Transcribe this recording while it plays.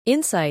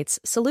Insights,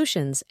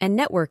 solutions, and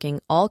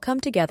networking all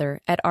come together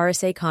at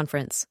RSA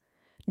Conference.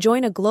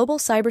 Join a global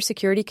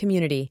cybersecurity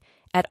community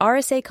at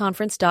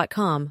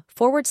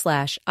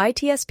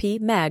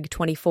rsaconference.com/ITSP Mag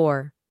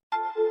 24.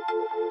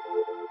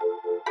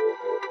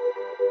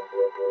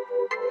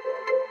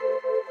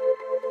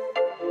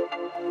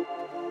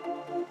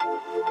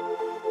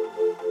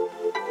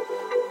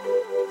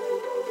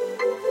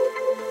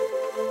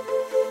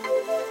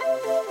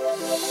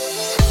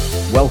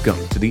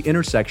 Welcome to the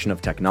intersection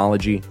of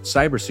technology,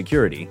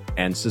 cybersecurity,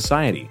 and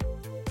society.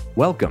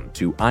 Welcome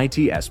to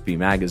ITSP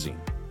Magazine.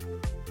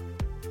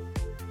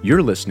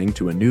 You're listening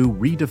to a new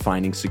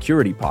Redefining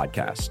Security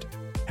podcast.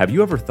 Have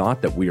you ever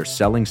thought that we are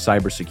selling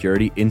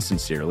cybersecurity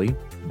insincerely,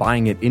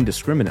 buying it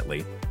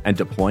indiscriminately, and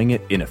deploying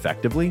it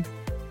ineffectively?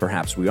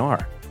 Perhaps we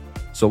are.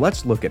 So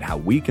let's look at how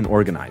we can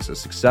organize a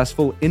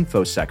successful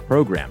InfoSec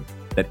program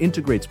that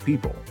integrates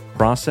people,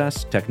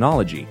 process,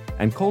 technology,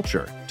 and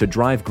culture to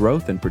drive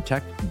growth and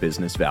protect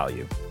business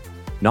value.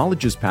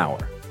 Knowledge is power,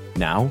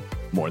 now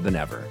more than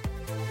ever.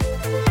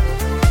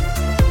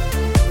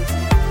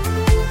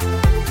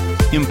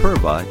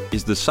 Imperva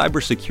is the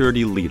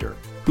cybersecurity leader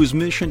whose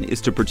mission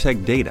is to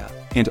protect data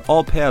and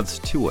all paths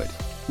to it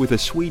with a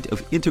suite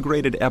of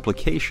integrated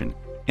application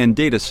and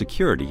data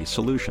security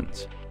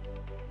solutions.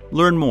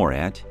 Learn more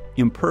at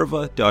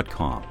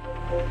imperva.com.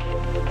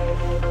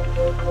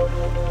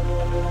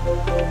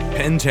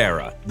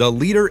 Pantera, the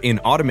leader in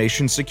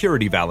automation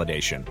security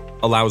validation,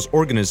 allows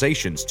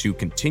organizations to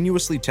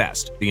continuously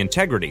test the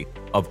integrity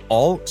of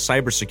all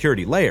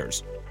cybersecurity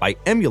layers by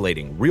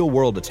emulating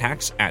real-world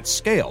attacks at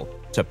scale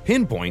to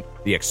pinpoint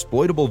the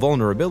exploitable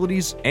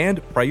vulnerabilities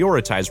and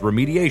prioritize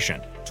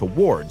remediation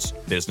towards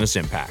business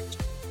impact.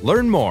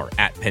 Learn more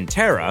at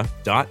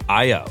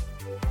pantera.io.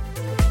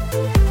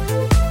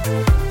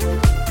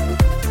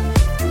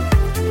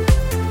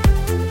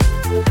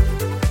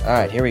 All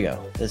right, here we go.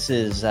 This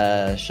is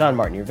Sean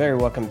Martin. You're very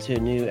welcome to a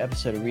new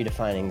episode of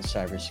Redefining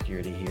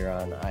Cybersecurity here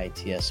on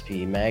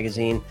ITSP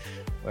Magazine,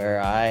 where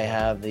I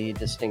have the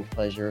distinct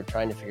pleasure of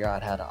trying to figure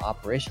out how to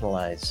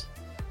operationalize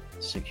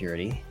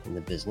security in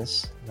the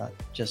business, not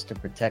just to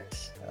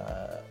protect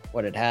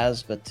what it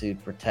has, but to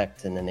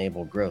protect and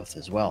enable growth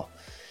as well.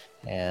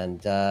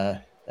 And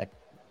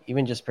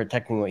even just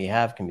protecting what you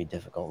have can be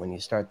difficult when you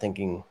start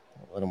thinking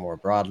a little more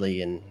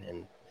broadly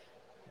and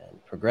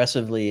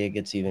progressively. It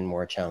gets even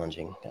more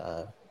challenging.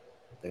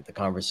 The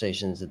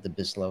conversations at the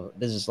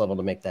business level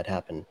to make that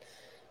happen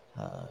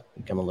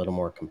become a little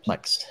more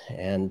complex.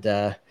 And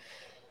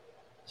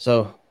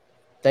so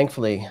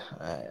thankfully,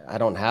 I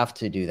don't have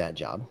to do that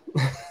job.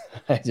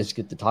 I just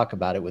get to talk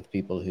about it with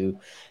people who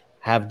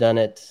have done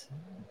it,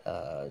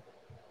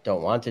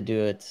 don't want to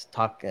do it,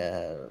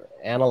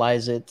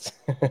 analyze it,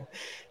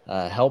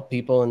 help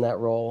people in that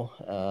role.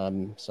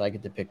 So I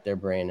get to pick their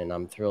brain, and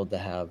I'm thrilled to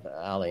have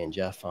Allie and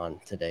Jeff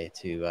on today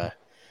to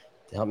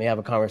help me have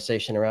a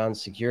conversation around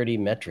security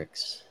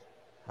metrics.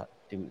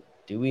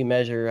 Do we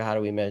measure? How do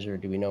we measure?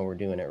 Do we know we're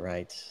doing it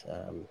right?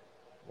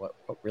 What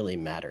really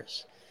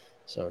matters?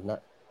 So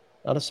not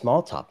a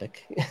small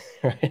topic,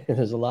 right?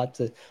 There's a lot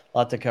to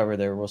cover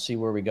there. We'll see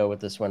where we go with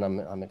this one.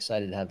 I'm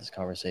excited to have this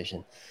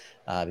conversation.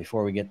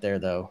 Before we get there,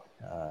 though,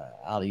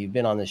 Allie, you've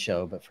been on the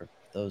show, but for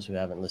those who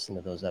haven't listened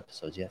to those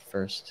episodes yet,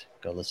 first,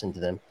 go listen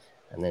to them.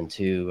 And then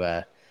two,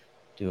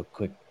 do a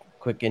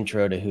quick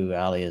intro to who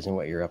Allie is and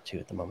what you're up to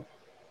at the moment.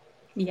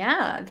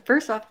 Yeah.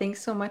 First off,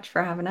 thanks so much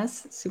for having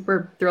us.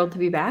 Super thrilled to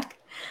be back.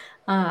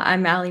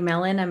 I'm Allie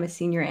Mellen. I'm a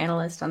senior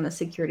analyst on the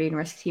security and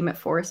risk team at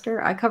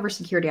Forrester. I cover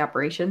security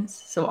operations,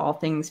 so all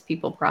things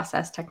people,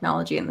 process,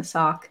 technology, and the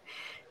SOC.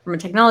 From a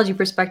technology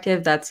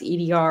perspective, that's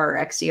EDR,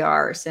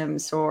 XDR, SIEM,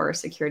 SOAR,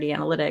 security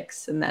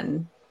analytics, and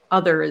then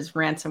other is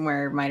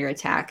ransomware, MITRE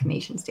ATT&CK,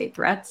 nation-state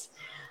threats.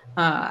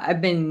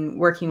 I've been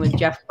working with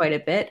Jeff quite a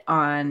bit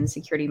on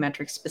security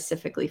metrics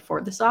specifically for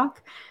the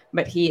SOC,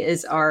 but he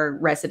is our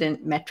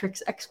resident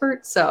metrics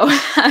expert. So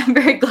I'm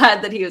very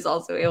glad that he was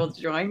also able to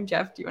join.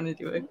 Jeff, do you want to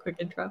do a quick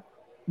intro?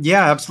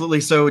 Yeah,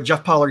 absolutely. So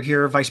Jeff Pollard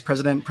here, Vice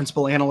President,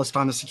 Principal Analyst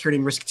on the Security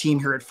and Risk team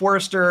here at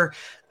Forrester.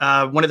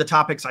 One of the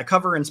topics I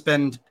cover and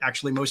spend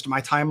actually most of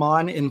my time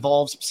on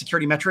involves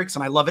security metrics,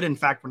 and I love it. In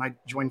fact, when I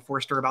joined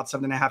Forrester about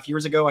 7.5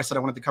 years ago, I said I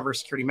wanted to cover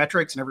security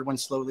metrics, and everyone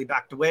slowly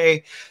backed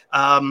away.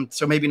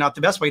 So maybe not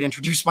the best way to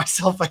introduce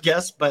myself, I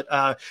guess, but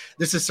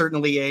this is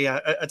certainly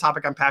a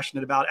topic I'm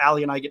passionate about.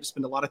 Allie and I get to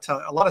spend a lot of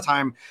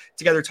time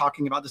together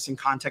talking about this in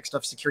context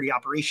of security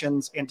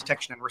operations and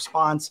detection and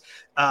response.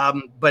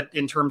 But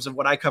in terms of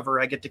what I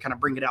cover, I get to kind of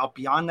bring it out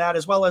beyond that,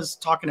 as well as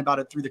talking about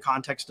it through the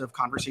context of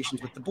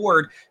conversations with the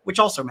board, which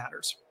also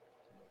matters.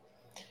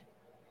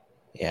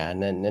 Yeah,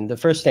 and then the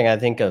first thing I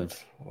think of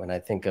when I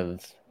think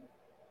of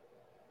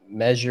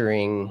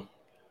measuring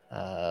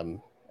a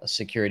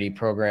security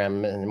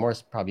program, and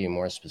probably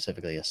more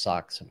specifically a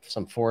SOC,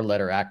 some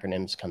four-letter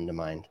acronyms come to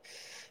mind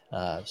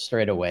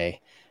straight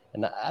away.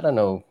 And I don't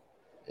know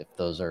if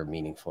those are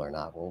meaningful or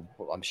not.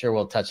 I'm sure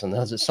we'll touch on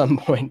those at some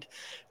point.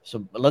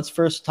 So let's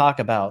first talk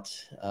about,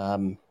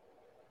 I'm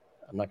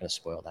not going to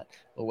spoil that,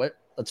 but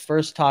let's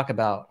first talk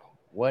about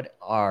what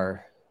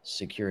are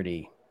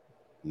security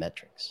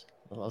metrics?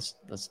 Well,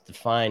 let's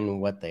define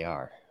what they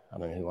are. I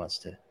don't know who wants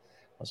to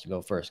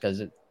go first, because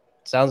it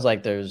sounds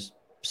like there's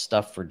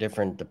stuff for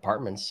different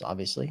departments,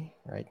 obviously,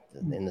 right?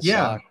 In the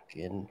SOC,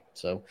 and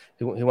so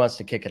who wants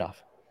to kick it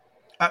off?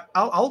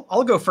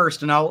 I'll go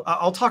first, and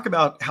I'll talk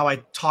about how I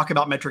talk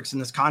about metrics in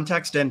this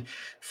context. And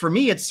for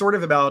me, it's sort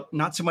of about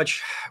not so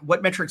much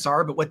what metrics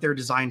are, but what they're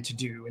designed to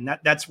do. And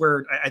that's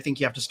where I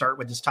think you have to start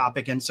with this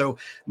topic. And so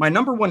my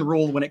number one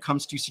rule when it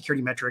comes to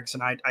security metrics,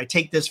 and I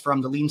take this from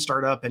the Lean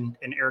Startup and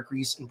Eric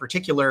Ries in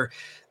particular,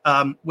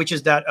 which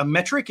is that a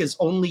metric is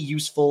only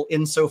useful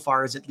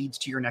insofar as it leads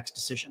to your next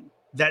decision.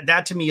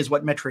 That to me is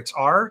what metrics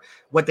are,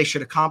 what they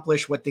should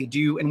accomplish, what they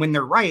do. And when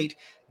they're right,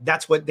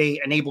 that's what they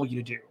enable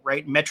you to do,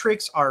 right?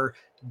 Metrics are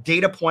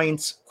data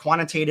points,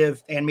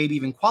 quantitative and maybe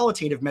even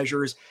qualitative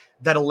measures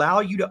that allow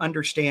you to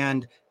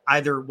understand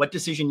either what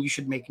decision you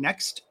should make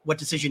next, what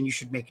decision you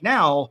should make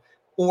now,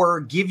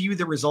 or give you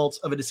the results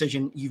of a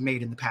decision you've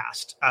made in the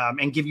past,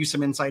 and give you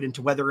some insight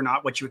into whether or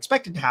not what you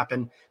expected to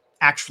happen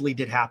actually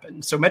did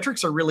happen. So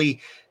metrics are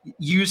really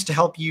used to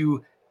help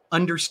you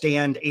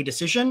understand a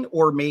decision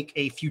or make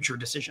a future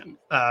decision,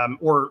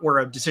 or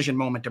a decision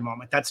moment to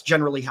moment. That's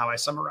generally how I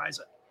summarize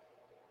it.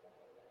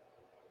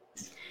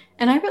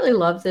 And I really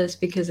love this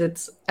because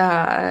it's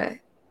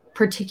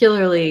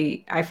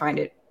particularly, I find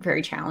it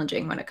very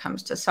challenging when it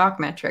comes to SOC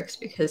metrics,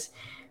 because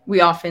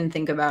we often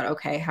think about,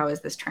 okay, how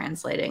is this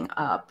translating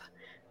up?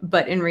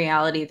 But in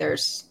reality,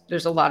 there's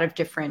a lot of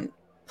different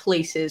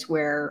places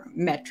where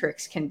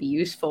metrics can be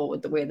useful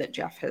with the way that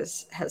Jeff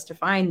has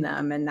defined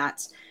them. And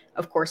that's,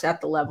 of course, at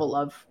the level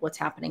of what's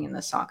happening in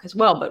the SOC as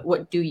well. But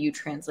what do you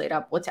translate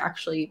up? What's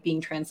actually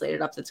being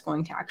translated up that's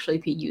going to actually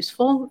be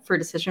useful for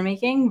decision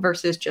making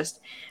versus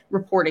just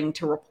reporting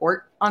to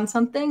report on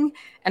something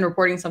and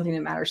reporting something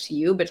that matters to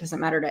you but doesn't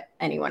matter to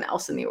anyone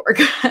else in the org.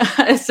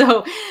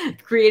 So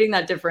creating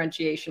that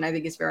differentiation, I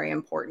think, is very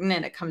important.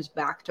 And it comes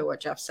back to what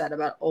Jeff said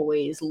about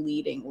always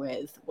leading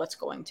with what's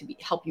going to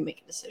help you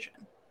make a decision.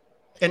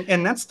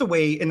 And that's the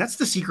way, and that's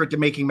the secret to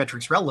making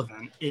metrics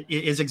relevant. It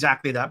is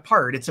exactly that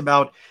part. It's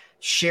about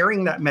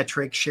sharing that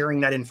metric, sharing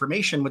that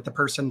information with the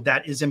person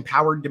that is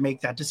empowered to make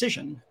that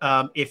decision.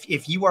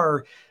 If you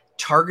are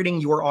targeting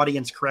your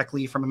audience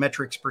correctly from a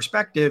metrics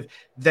perspective,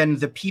 then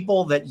the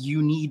people that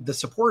you need the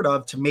support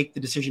of to make the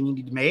decision you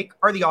need to make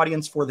are the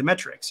audience for the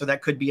metric. So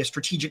that could be a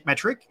strategic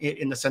metric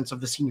in the sense of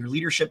the senior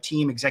leadership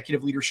team,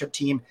 executive leadership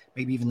team,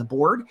 maybe even the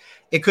board.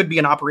 It could be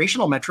an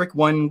operational metric,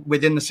 one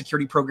within the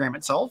security program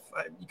itself.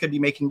 You could be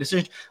making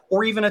decisions,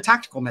 or even a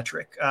tactical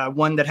metric,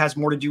 one that has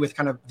more to do with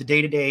kind of the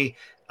day-to-day,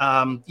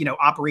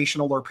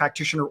 operational or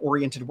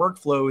practitioner-oriented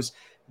workflows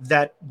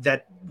that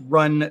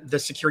run the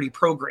security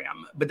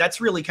program. But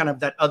that's really kind of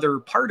that other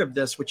part of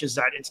this, which is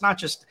that it's not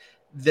just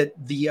that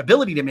the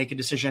ability to make a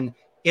decision,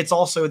 it's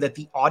also that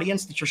the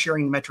audience that you're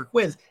sharing the metric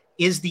with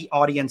is the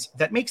audience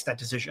that makes that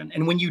decision.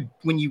 And when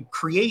you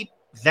create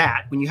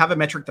that, when you have a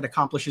metric that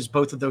accomplishes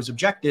both of those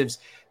objectives,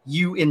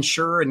 you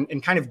ensure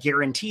and kind of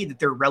guarantee that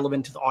they're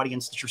relevant to the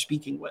audience that you're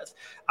speaking with.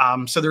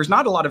 So there's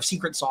not a lot of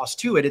secret sauce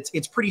to it.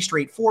 It's pretty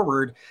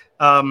straightforward.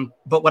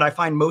 But what I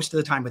find most of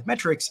the time with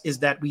metrics is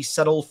that we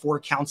settle for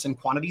counts and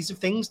quantities of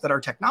things that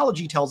our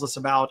technology tells us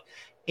about,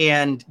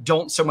 and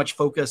don't so much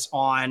focus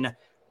on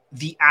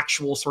the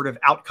actual sort of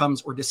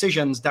outcomes or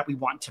decisions that we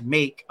want to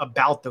make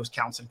about those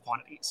counts and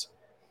quantities.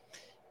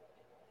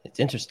 It's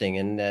interesting,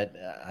 and that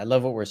I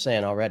love what we're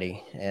saying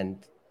already.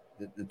 And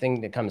the thing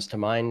that comes to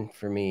mind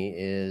for me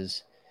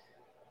is,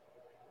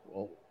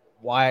 well,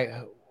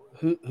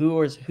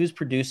 who's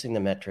producing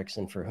the metrics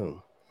and for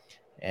whom?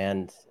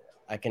 And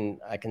I can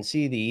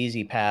see the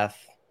easy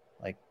path,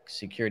 like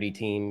security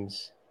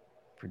teams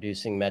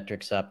producing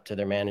metrics up to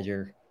their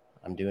manager.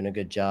 I'm doing a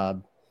good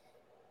job.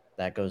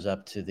 That goes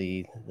up to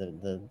the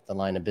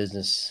line of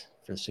business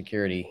for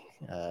security.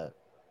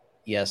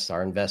 Yes,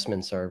 our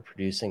investments are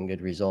producing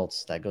good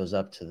results. That goes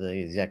up to the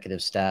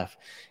executive staff.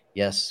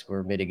 Yes,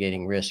 we're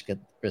mitigating risk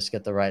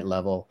at the right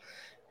level,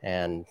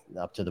 and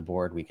up to the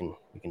board. We can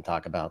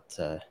talk about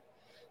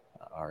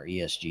our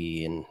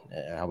ESG and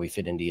how we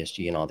fit into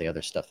ESG and all the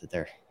other stuff that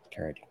they're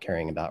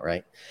caring about,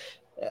 right?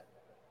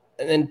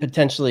 And then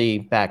potentially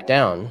back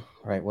down,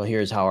 right? Well,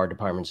 here's how our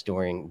department's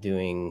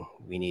doing.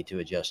 We need to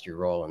adjust your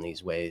role in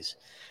these ways,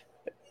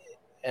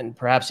 and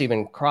perhaps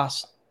even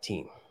cross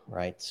team,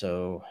 right?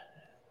 So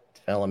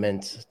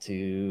development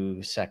to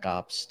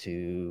SecOps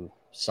to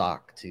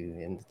SOC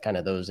and kind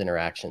of those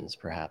interactions,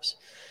 perhaps.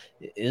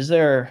 Is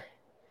there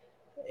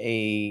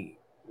a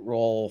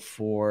role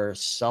for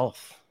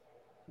self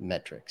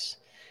metrics?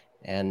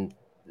 And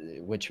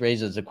which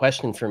raises a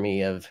question for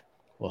me of,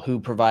 well, who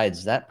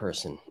provides that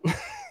person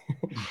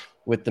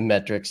with the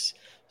metrics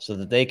so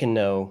that they can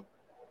know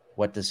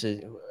what this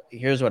is?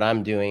 Here's what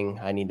I'm doing.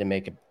 I need to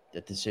make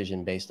a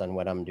decision based on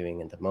what I'm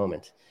doing at the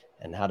moment.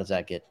 And how does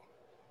that get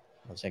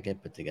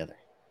put together?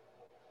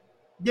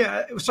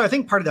 Yeah, so I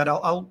think part of that,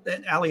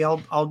 Allie,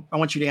 I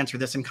want you to answer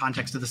this in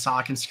context of the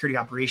SOC and security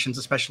operations,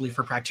 especially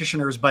for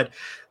practitioners. But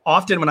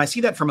often when I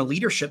see that from a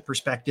leadership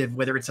perspective,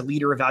 whether it's a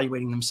leader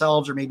evaluating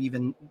themselves or maybe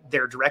even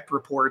their direct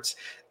reports,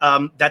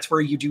 that's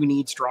where you do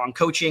need strong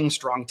coaching,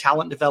 strong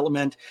talent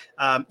development.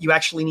 You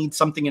actually need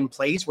something in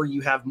place where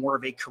you have more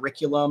of a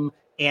curriculum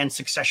and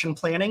succession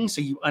planning, so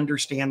you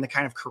understand the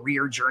kind of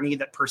career journey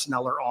that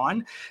personnel are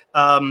on,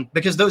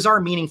 because those are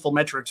meaningful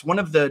metrics. One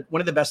of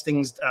the best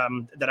things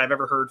that I've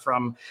ever heard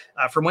from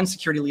one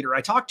security leader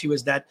I talked to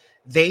is that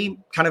they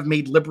kind of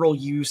made liberal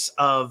use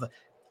of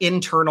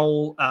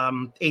internal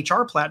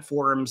HR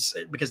platforms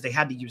because they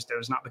had to use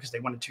those, not because they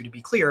wanted to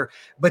be clear,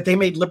 but they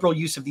made liberal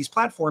use of these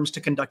platforms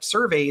to conduct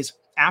surveys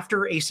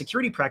after a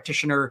security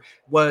practitioner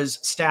was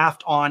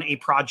staffed on a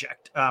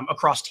project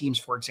across teams,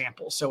 for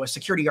example. So a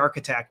security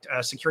architect,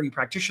 a security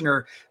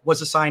practitioner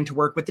was assigned to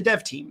work with the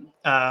dev team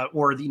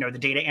or the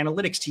data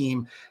analytics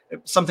team,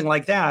 something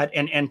like that,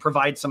 and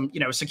provide some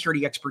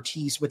security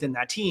expertise within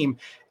that team.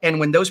 And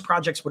when those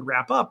projects would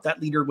wrap up,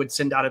 that leader would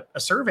send out a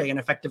survey and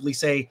effectively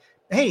say,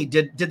 hey,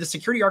 did the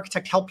security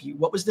architect help you?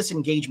 What was this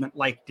engagement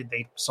like? Did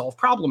they solve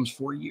problems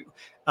for you?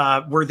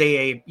 Were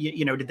they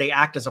did they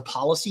act as a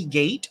policy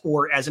gate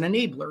or as an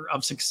enabler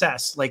of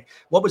success? Like,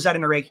 what was that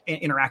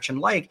interaction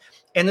like?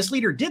 And this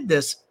leader did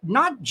this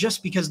not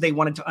just because they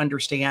wanted to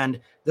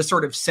understand the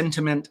sort of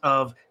sentiment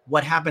of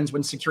what happens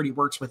when security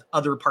works with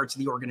other parts of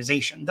the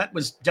organization. That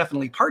was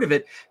definitely part of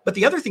it. But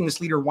the other thing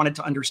this leader wanted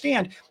to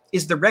understand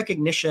is the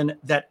recognition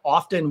that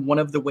often one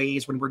of the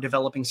ways when we're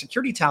developing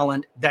security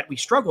talent that we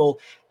struggle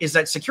is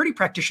that security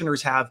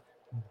practitioners have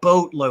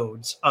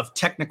boatloads of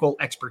technical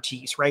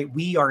expertise, right?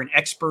 We are an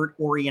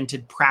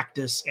expert-oriented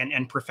practice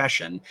and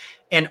profession.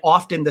 And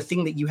often the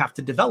thing that you have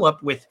to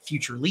develop with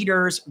future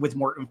leaders, with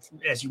more,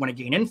 as you want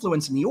to gain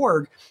influence in the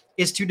org,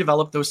 is to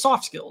develop those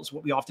soft skills,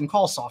 what we often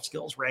call soft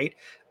skills, right?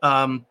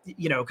 Kind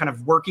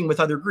of working with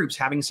other groups,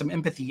 having some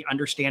empathy,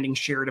 understanding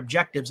shared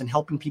objectives, and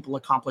helping people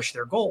accomplish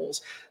their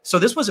goals. So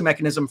this was a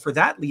mechanism for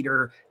that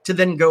leader to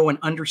then go and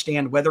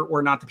understand whether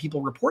or not the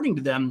people reporting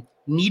to them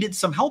needed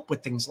some help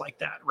with things like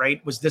that,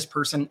 right? Was this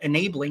person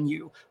enabling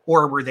you,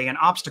 or were they an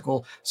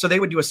obstacle? So they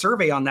would do a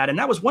survey on that. And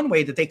that was one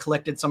way that they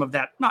collected some of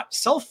that, not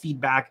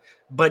self-feedback,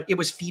 but it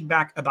was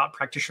feedback about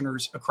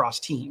practitioners across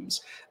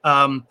teams.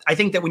 I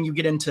think that when you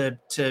get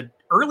into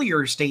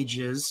earlier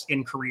stages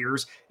in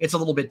careers, it's a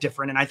little bit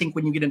different. And I think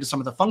when you get into some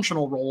of the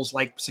functional roles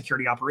like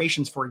security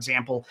operations, for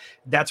example,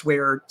 that's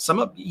where some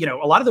of,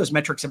 a lot of those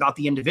metrics about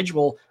the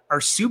individual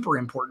are super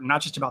important,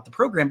 not just about the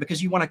program,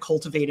 because you want to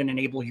cultivate and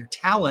enable your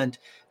talent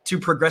to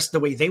progress the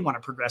way they want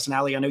to progress. And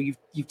Allie, I know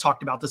you've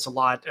talked about this a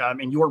lot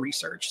in your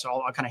research, so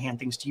I'll kind of hand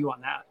things to you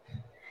on that.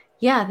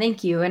 Yeah,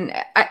 thank you. And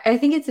I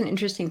think it's an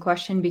interesting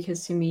question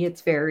because to me,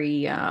 it's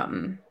very,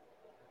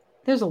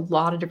 there's a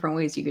lot of different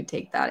ways you could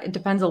take that. It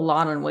depends a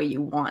lot on what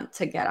you want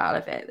to get out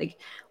of it. Like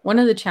one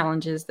of the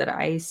challenges that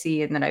I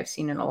see and that I've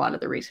seen in a lot of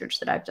the research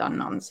that I've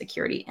done on the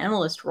security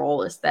analyst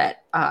role is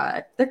that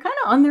they're kind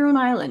of on their own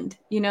island.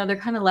 They're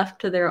kind of left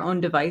to their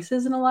own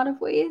devices in a lot of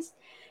ways.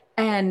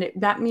 And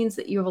that means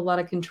that you have a lot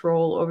of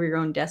control over your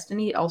own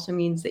destiny. It also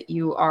means that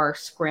you are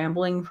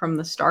scrambling from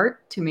the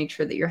start to make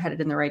sure that you're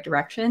headed in the right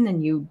direction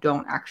and you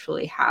don't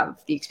actually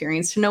have the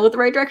experience to know what the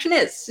right direction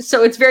is.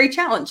 So it's very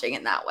challenging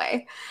in that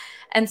way.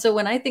 And so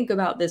when I think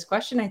about this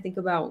question, I think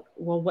about,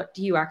 well, what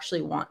do you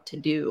actually want to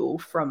do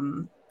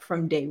from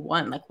day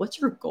one? Like,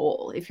 what's your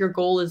goal? If your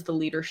goal is the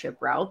leadership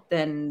route,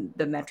 then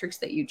the metrics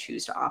that you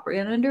choose to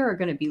operate under are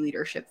going to be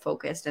leadership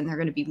focused, and they're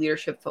going to be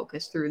leadership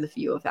focused through the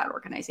view of that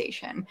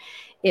organization.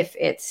 If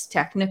it's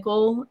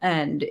technical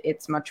and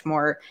it's much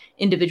more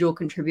individual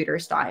contributor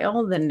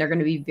style, then they're going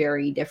to be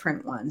very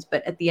different ones.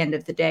 But at the end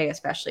of the day,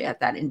 especially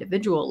at that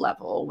individual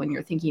level, when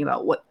you're thinking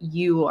about what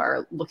you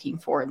are looking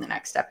for in the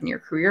next step in your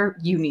career,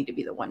 you need to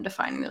be the one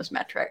defining those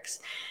metrics.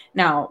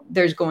 Now,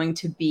 there's going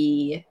to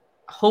be,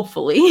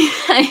 hopefully,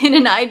 in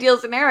an ideal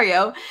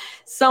scenario,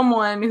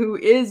 someone who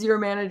is your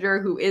manager,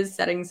 who is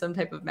setting some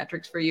type of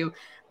metrics for you.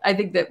 I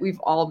think that we've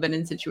all been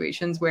in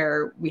situations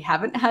where we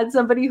haven't had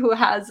somebody who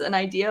has an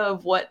idea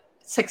of what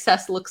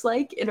success looks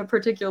like in a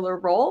particular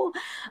role.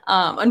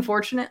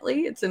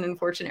 Unfortunately, it's an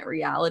unfortunate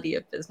reality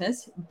of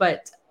business.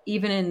 But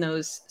even in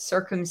those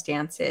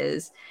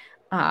circumstances,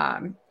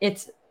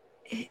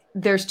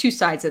 there's two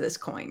sides of this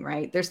coin,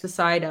 right? There's the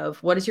side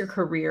of what is your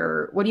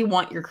career? What do you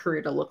want your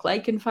career to look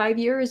like in 5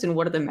 years? And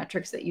what are the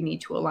metrics that you need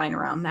to align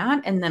around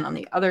that? And then on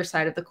the other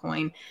side of the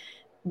coin,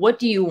 what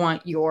do you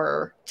want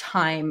your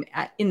time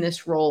in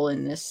this role,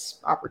 in this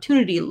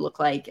opportunity to look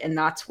like? And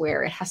that's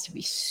where it has to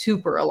be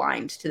super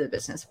aligned to the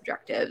business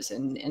objectives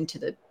and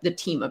to the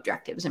team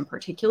objectives in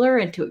particular,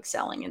 and to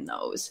excelling in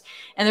those.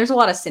 And there's a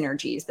lot of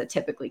synergies that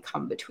typically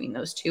come between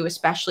those two,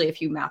 especially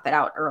if you map it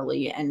out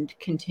early and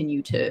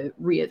continue to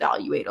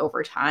reevaluate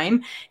over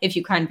time. If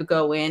you kind of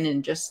go in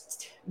and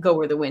just go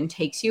where the wind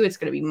takes you, it's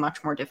going to be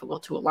much more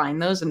difficult to align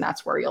those. And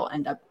that's where you'll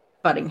end up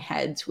butting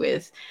heads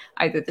with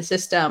either the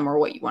system or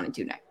what you want to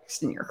do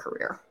next in your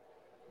career.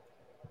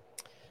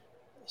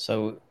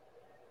 So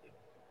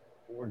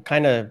we're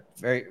kind of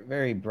very,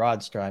 very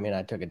broad stroke. I mean,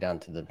 I took it down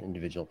to the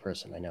individual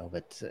person, I know,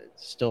 but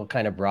still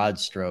kind of broad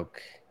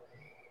stroke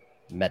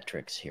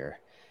metrics here.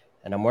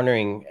 And I'm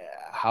wondering,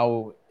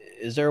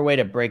 is there a way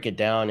to break it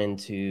down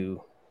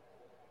into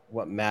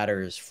what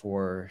matters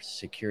for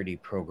security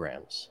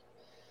programs?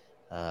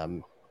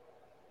 I'm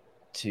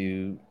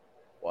trying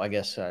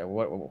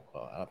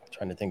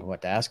to think of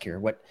what to ask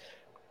here.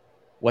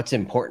 What's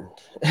important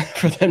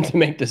for them to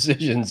make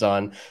decisions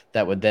on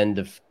that would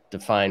then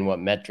define what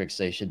metrics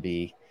they should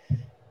be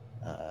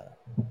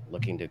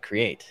looking to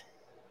create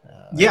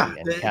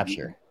and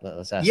capture.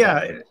 Let's ask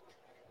that.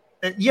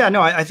 Yeah,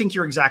 no, I think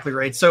you're exactly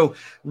right. So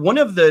one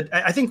of the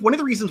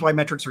reasons why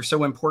metrics are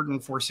so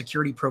important for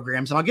security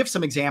programs, and I'll give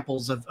some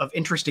examples of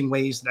interesting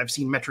ways that I've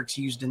seen metrics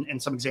used in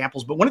some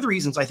examples, but one of the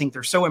reasons I think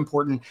they're so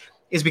important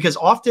is because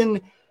often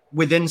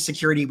within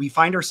security, we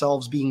find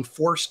ourselves being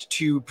forced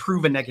to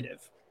prove a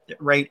negative,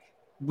 right?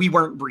 We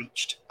weren't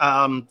breached.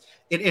 And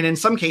in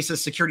some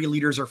cases, security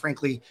leaders are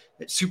frankly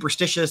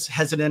superstitious,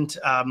 hesitant,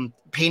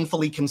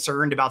 painfully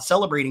concerned about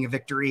celebrating a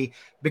victory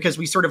because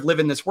we sort of live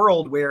in this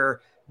world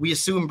where we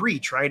assume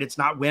breach, right? It's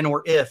not when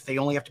or if. They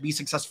only have to be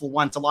successful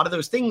once. A lot of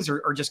those things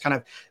are just kind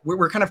of,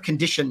 we're kind of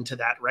conditioned to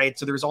that, right?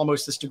 So there's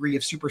almost this degree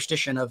of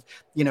superstition of,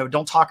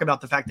 don't talk about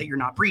the fact that you're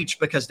not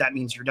breached because that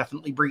means you're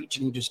definitely breached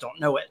and you just don't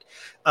know it.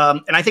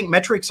 And I think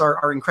metrics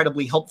are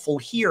incredibly helpful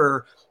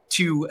here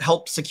to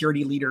help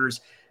security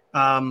leaders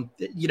kind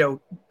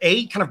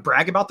of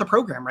brag about the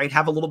program, right?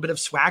 Have a little bit of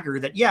swagger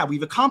that, yeah,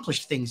 we've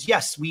accomplished things.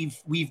 Yes,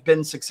 we've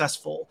been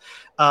successful.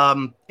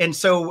 And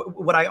so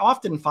what I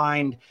often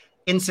find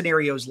in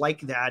scenarios like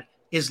that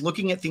is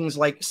looking at things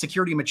like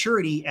security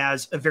maturity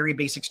as a very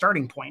basic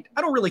starting point.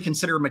 I don't really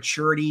consider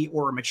maturity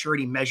or a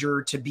maturity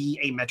measure to be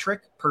a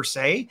metric per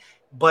se,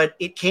 but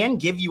it can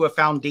give you a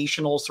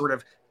foundational sort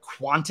of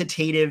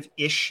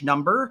quantitative-ish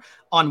number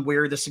on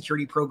where the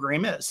security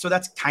program is. So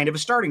that's kind of a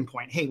starting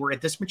point. Hey, we're at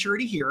this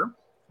maturity here.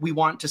 We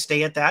want to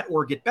stay at that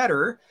or get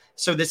better.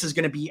 So this is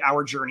going to be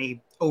our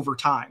journey over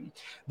time.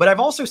 But I've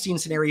also seen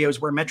scenarios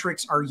where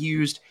metrics are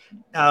used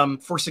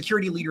for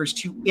security leaders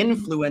to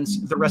influence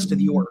the rest of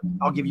the org.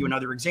 I'll give you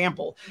another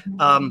example.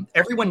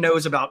 Everyone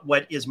knows about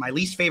what is my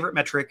least favorite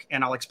metric,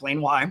 and I'll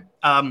explain why.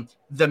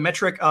 The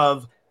metric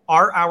of,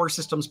 are our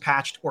systems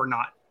patched or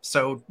not?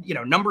 So,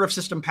 number of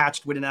system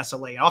patched with an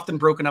SLA, often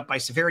broken up by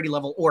severity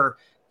level or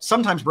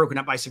sometimes broken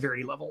up by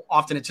severity level.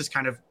 Often it's just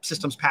kind of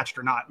systems patched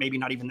or not, maybe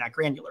not even that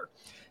granular.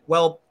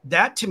 Well,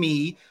 that to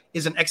me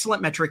is an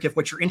excellent metric if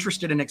what you're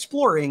interested in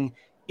exploring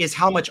is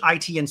how much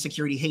IT and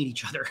security hate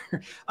each other.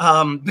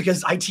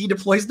 Because IT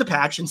deploys the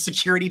patch and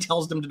security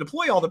tells them to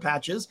deploy all the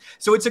patches.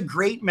 So it's a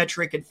great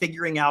metric at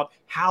figuring out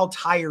how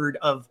tired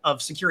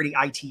of security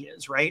IT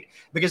is, right?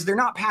 Because they're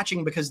not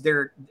patching because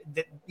they're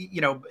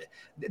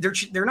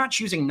not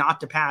choosing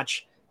not to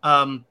patch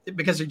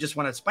because they just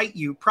want to spite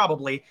you.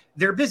 Probably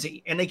they're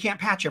busy and they can't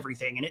patch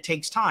everything and it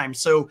takes time.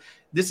 So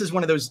this is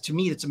one of those, to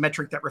me, it's a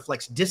metric that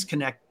reflects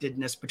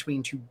disconnectedness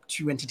between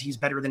two entities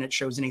better than it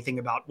shows anything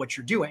about what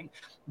you're doing.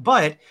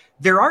 But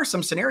there are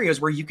some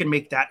scenarios where you can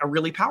make that a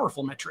really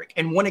powerful metric.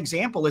 And one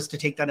example is to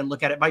take that and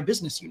look at it by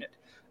business unit,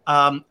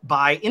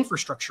 by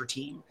infrastructure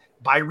team,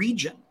 by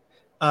region,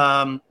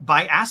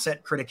 by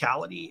asset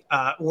criticality,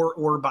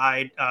 or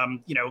by,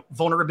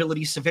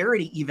 vulnerability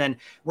severity, even,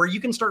 where you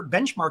can start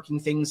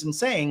benchmarking things and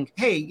saying,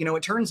 hey,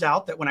 it turns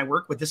out that when I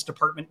work with this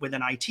department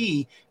within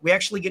IT, we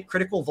actually get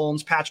critical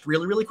vulns patched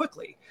really, really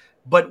quickly.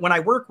 But when I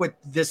work with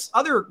this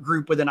other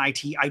group within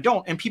IT, I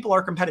don't, and people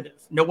are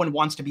competitive. No one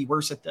wants to be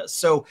worse at this.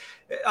 So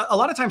a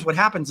lot of times what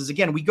happens is,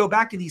 again, we go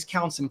back to these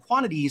counts and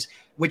quantities,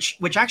 which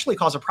actually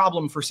cause a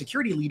problem for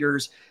security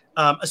leaders,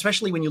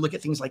 especially when you look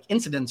at things like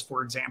incidents,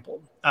 for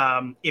example.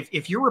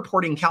 If you're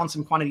reporting counts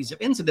and quantities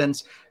of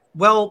incidents,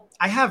 well,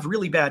 I have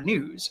really bad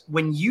news.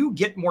 When you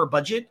get more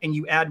budget and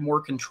you add more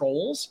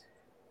controls,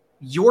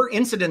 your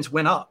incidents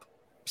went up.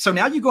 So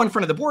now you go in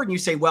front of the board and you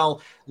say, well,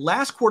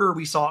 last quarter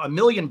we saw 1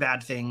 million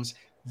bad things.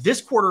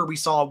 This quarter we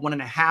saw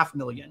 1.5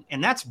 million,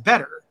 and that's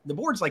better. The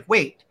board's like,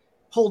 wait,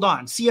 hold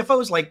on.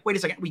 CFO's like, wait a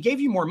second, we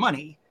gave you more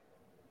money.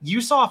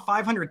 You saw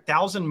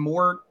 500,000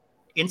 more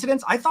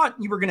incidents. I thought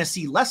you were going to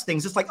see less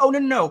things. It's like, oh,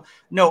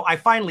 no, I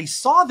finally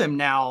saw them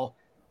now.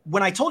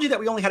 When I told you that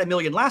we only had 1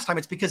 million last time,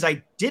 it's because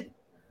I did.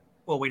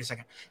 Well, wait a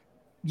second.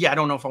 Yeah, I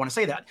don't know if I want to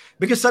say that,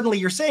 because suddenly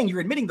you're saying,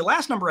 you're admitting the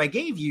last number I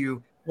gave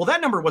you, well,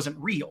 that number wasn't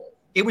real.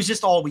 It was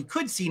just all we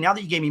could see. Now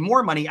that you gave me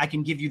more money, I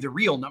can give you the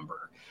real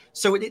number.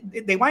 So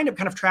they wind up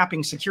kind of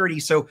trapping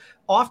security. So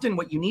often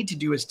what you need to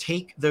do is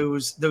take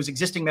those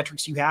existing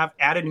metrics you have,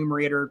 add a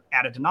numerator,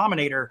 add a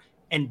denominator,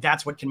 and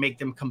that's what can make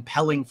them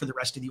compelling for the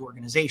rest of the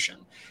organization.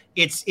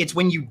 It's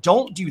when you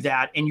don't do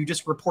that and you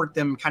just report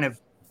them kind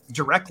of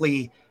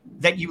directly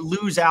that you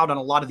lose out on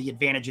a lot of the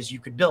advantages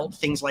you could build.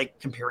 Things like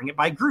comparing it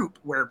by group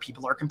where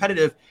people are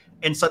competitive.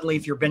 And suddenly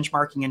if you're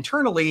benchmarking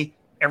internally,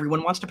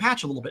 everyone wants to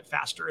patch a little bit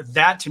faster.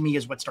 That to me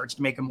is what starts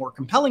to make a more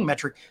compelling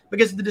metric,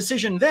 because the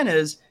decision then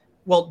is,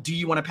 well, do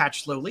you want to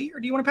patch slowly or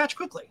do you want to patch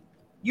quickly?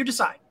 You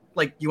decide.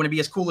 Like, you want to be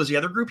as cool as the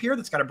other group here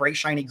that's got a bright,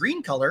 shiny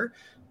green color?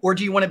 Or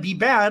do you want to be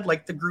bad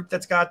like the group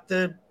that's got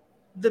the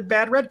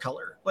bad red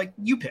color? Like,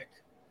 you pick.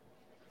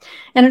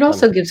 And it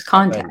also gives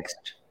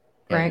context,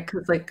 right?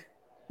 Because like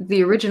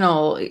the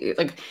original,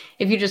 like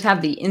if you just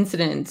have the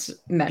incidence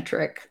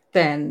metric,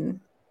 then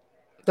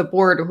the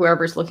board or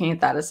whoever's looking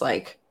at that is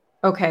like,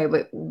 okay,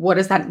 but what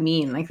does that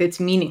mean? Like, it's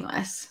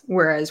meaningless.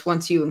 Whereas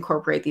once you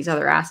incorporate these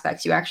other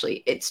aspects,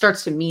 it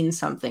starts to mean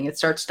something. It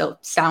starts to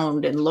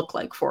sound and look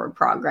like forward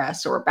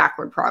progress or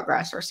backward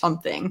progress or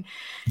something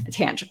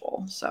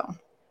tangible. So.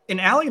 And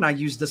Allie and I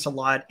use this a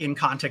lot in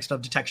context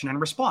of detection and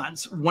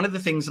response. One of the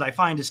things that I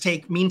find is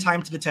take mean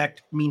time to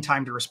detect, mean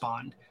time to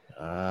respond.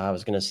 I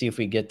was going to see if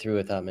we get through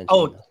without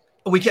mentioning that.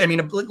 We can, I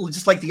mean,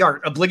 just like the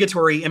art,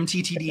 obligatory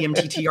MTTD,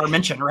 MTTR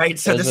mention, right?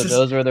 So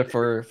those were the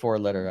four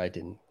letter I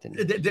didn't.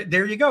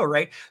 There you go,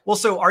 right? Well,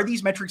 so are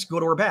these metrics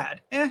good or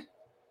bad?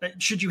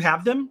 Should you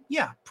have them?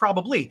 Yeah,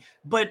 probably.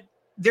 But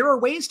there are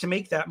ways to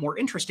make that more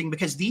interesting,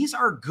 because these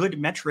are good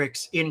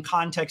metrics in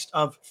context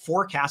of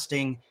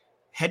forecasting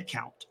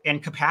headcount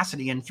and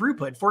capacity and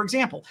throughput. For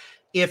example,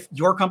 if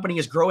your company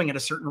is growing at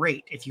a certain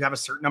rate, if you have a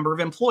certain number of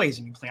employees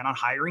and you plan on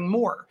hiring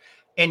more,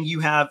 and you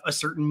have a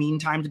certain mean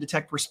time to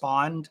detect,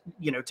 respond,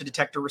 to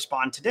detect or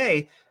respond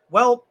today,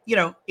 well,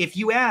 if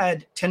you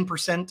add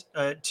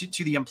 10%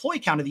 to the employee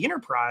count of the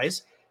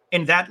enterprise,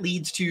 and that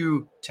leads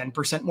to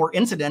 10% more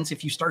incidents,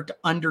 if you start to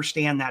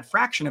understand that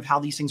fraction of how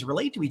these things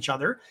relate to each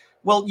other,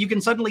 well, you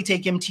can suddenly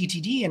take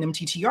MTTD and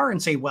MTTR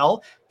and say,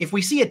 well, if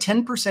we see a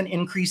 10%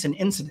 increase in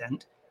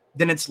incident,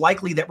 then it's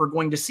likely that we're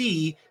going to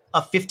see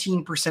a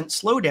 15%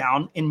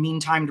 slowdown in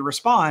mean time to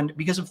respond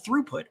because of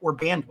throughput or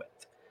bandwidth.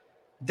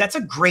 That's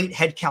a great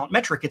headcount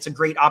metric. It's a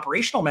great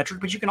operational metric,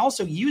 but you can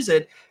also use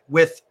it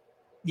with,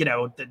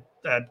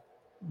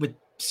 with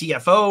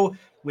CFO,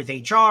 with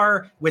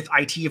HR, with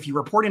IT, if you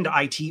report into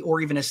IT,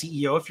 or even a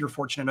CEO, if you're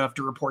fortunate enough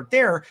to report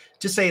there,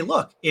 to say,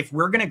 look, if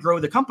we're going to grow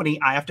the company,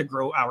 I have to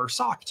grow our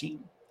SOC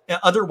team.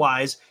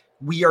 Otherwise,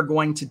 we are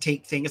going to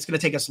it's going to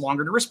take us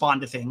longer to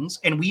respond to things.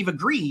 And we've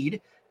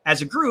agreed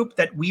as a group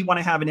that we want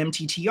to have an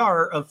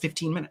MTTR of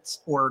 15 minutes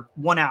or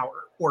 1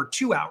 hour or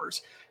 2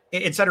 hours,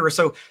 et cetera.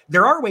 So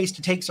there are ways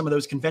to take some of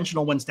those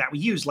conventional ones that we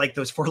use, like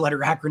those 4-letter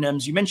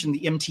acronyms. You mentioned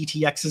the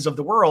MTTXs of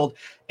the world,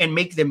 and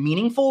make them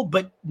meaningful,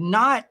 but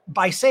not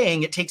by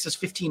saying it takes us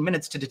 15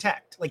 minutes to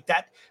detect. Like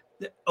that,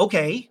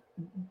 okay,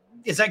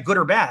 is that good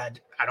or bad?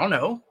 I don't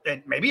know.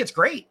 Maybe it's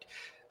great.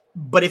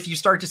 But if you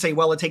start to say,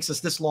 well, it takes us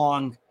this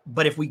long,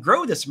 but if we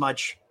grow this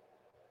much,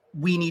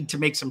 we need to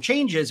make some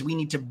changes. We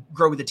need to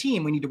grow the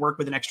team. We need to work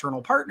with an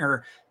external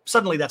partner.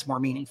 Suddenly that's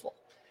more meaningful.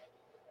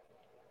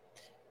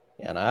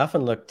 Yeah, and I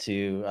often look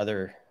to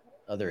other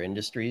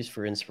industries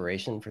for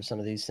inspiration for some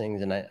of these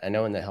things. And I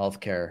know in the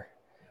healthcare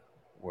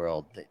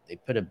world, they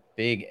put a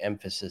big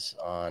emphasis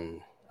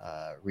on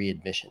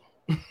readmission,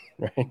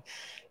 right?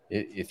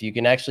 If you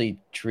can actually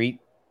treat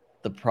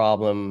the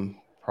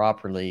problem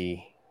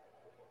properly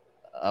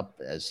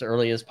up as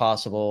early as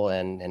possible,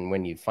 and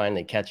when you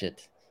finally catch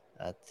it,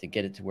 to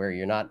get it to where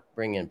you're not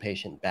bringing a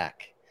patient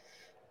back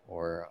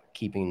or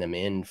keeping them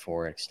in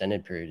for an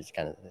extended period,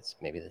 that's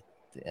maybe the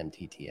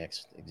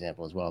MTTX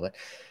example as well. But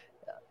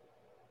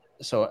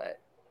so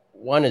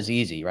one is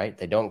easy, right?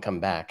 They don't come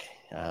back,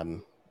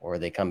 or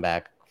they come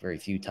back very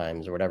few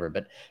times or whatever.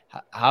 But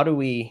how do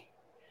we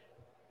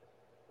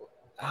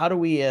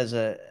as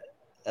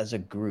a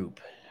group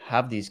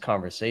have these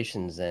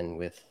conversations then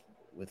with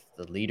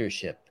the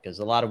leadership? Because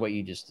a lot of what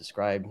you just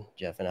described,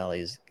 Jeff and Allie,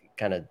 is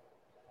kind of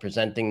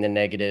presenting the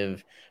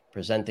negative,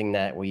 presenting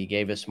that we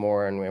gave us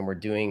more and we're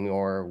doing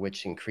more,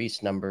 which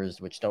increased numbers,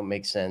 which don't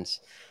make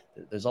sense.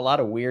 There's a lot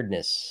of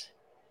weirdness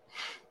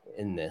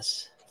in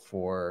this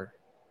for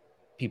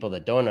people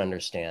that don't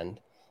understand,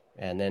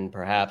 and then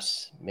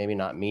perhaps maybe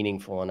not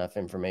meaningful enough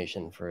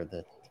information for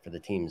the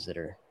teams that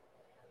are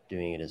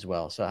doing it as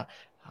well. So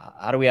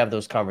how do we have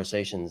those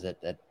conversations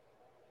at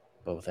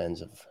both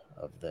ends of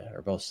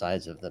both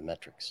sides of the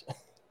metrics?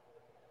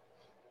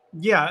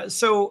 Yeah.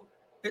 So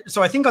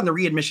I think on the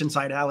readmission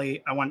side,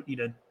 Allie, I want you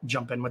to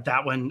jump in with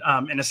that one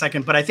in a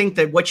second. But I think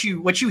that what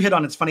you hit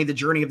on, it's funny, the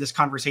journey of this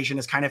conversation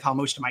is kind of how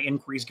most of my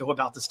inquiries go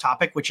about this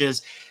topic, which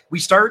is we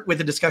start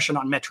with a discussion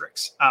on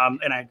metrics.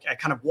 And I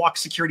kind of walk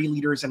security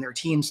leaders and their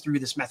teams through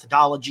this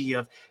methodology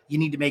of you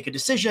need to make a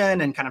decision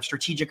and kind of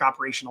strategic,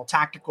 operational,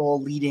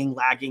 tactical, leading,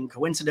 lagging,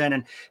 coincident,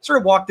 and sort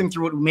of walk them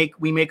through it.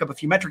 We make up a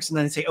few metrics and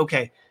then they say,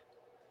 okay,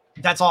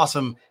 that's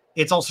awesome.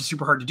 It's also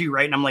super hard to do,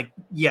 right? And I'm like,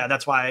 yeah,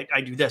 that's why I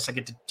do this. I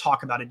get to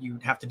talk about it. You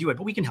have to do it,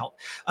 but we can help.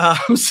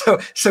 So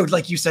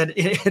like you said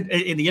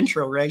in the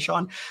intro, right,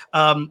 Sean?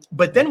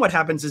 But then what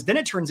happens is then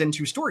it turns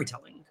into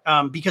storytelling,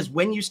 because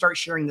when you start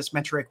sharing this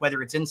metric,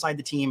 whether it's inside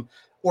the team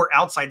or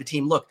outside the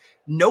team, look,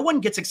 no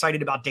one gets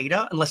excited about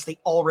data unless they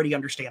already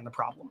understand the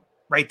problem,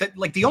 right? That,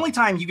 like, the only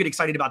time you get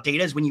excited about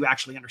data is when you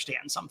actually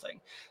understand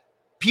something.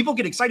 People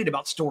get excited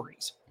about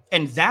stories.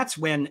 And that's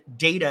when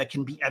data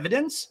can be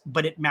evidence,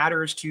 but it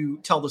matters to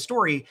tell the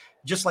story,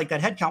 just like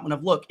that headcount one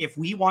of, look, if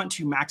we want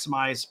to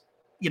maximize,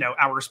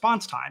 our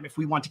response time, if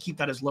we want to keep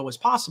that as low as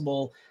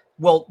possible,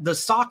 Well, the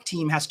SOC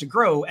team has to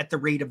grow at the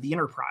rate of the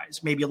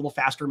enterprise, maybe a little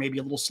faster, maybe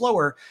a little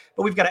slower,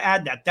 but we've got to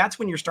add that. That's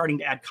when you're starting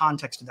to add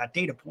context to that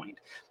data point.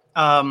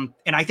 And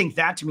I think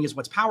that to me is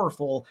what's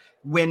powerful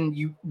when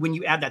you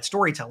add that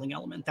storytelling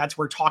element. That's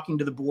where talking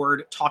to the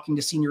board, talking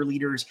to senior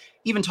leaders,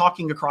 even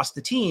talking across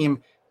the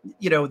team,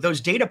 those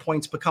data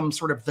points become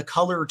sort of the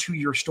color to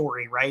your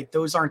story, right?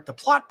 Those aren't the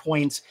plot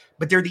points,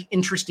 but they're the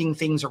interesting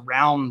things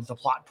around the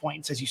plot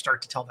points as you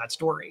start to tell that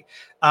story.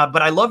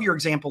 But I love your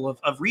example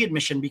of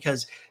readmission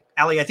because,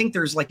 Allie, I think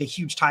there's like a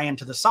huge tie-in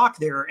to the SOC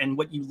there and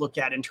what you look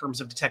at in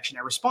terms of detection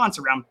and response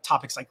around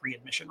topics like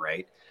readmission,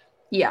 right?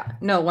 Yeah,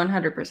 no,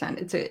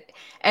 100%.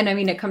 And I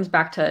mean, it comes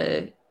back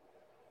to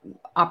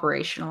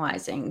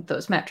operationalizing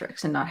those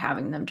metrics and not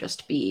having them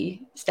just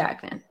be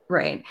stagnant,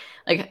 right?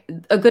 Like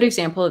a good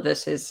example of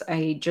this is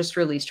I just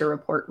released a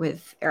report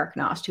with Eric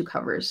Nost, who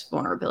covers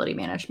vulnerability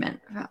management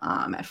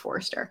at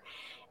Forrester.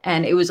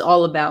 And it was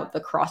all about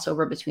the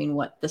crossover between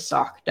what the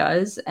SOC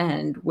does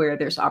and where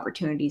there's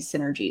opportunities,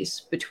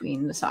 synergies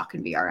between the SOC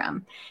and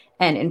VRM.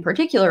 And in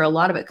particular, a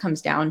lot of it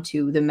comes down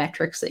to the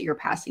metrics that you're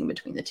passing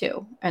between the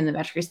two and the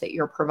metrics that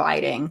you're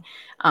providing,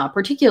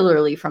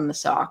 particularly from the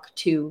SOC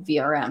to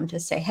VRM to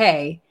say,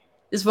 hey,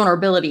 this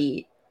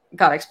vulnerability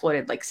got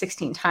exploited like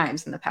 16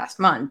 times in the past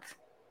month.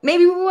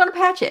 Maybe we want to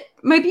patch it.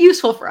 It might be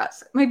useful for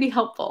us. It might be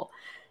helpful.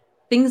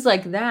 Things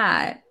like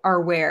that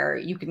are where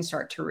you can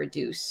start to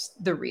reduce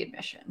the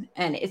readmission.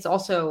 And it's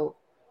also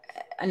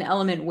an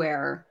element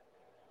where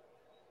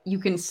you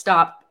can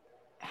stop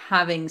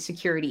having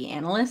security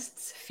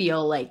analysts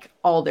feel like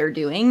all they're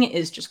doing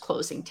is just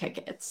closing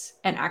tickets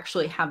and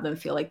actually have them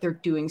feel like they're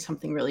doing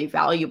something really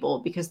valuable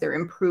because they're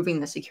improving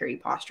the security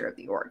posture of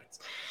the org. It's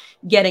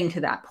getting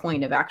to that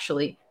point of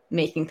actually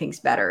making things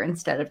better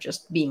instead of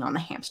just being on the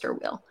hamster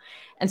wheel.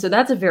 And so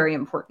that's a very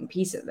important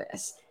piece of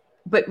this.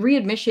 But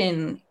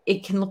readmission,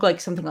 it can look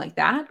like something like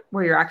that,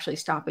 where you're actually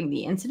stopping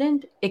the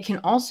incident. It can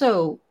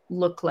also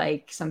look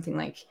like something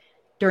like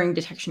during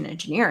detection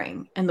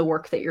engineering and the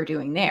work that you're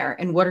doing there.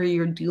 And what are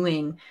you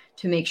doing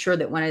to make sure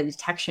that when a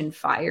detection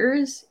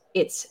fires,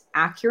 it's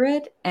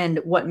accurate? And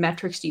what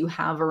metrics do you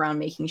have around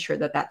making sure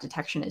that that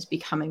detection is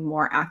becoming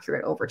more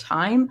accurate over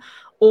time?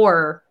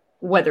 Or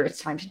whether it's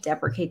time to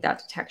deprecate that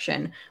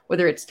detection,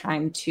 whether it's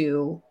time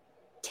to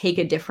take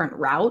a different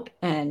route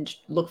and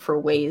look for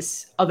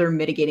ways, other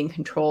mitigating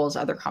controls,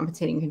 other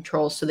compensating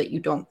controls so that you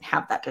don't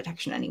have that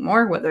detection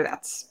anymore, whether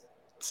that's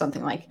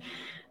something like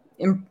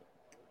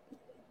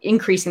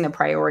increasing the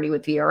priority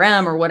with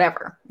VRM or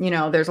whatever.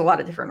 There's a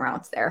lot of different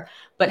routes there,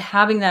 but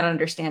having that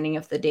understanding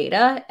of the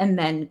data and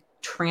then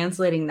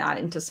translating that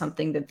into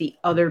something that the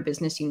other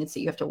business units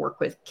that you have to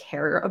work with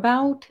care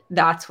about,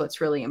 that's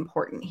what's really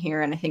important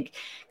here. And I think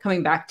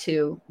coming back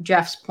to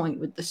Jeff's point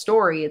with the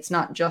story, it's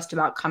not just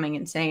about coming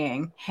and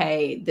saying,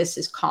 hey, this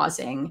is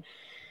causing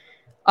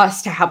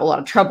us to have a lot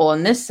of trouble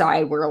on this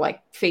side. We're like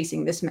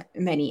facing this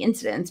many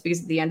incidents,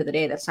 because at the end of the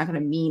day, that's not going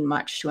to mean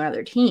much to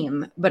another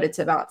team, but it's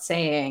about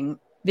saying,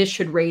 this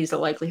should raise the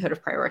likelihood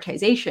of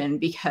prioritization,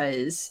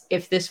 because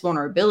if this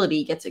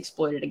vulnerability gets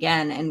exploited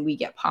again and we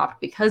get popped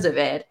because of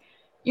it,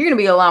 you're going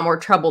to be in a lot more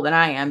trouble than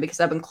I am, because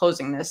I've been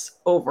closing this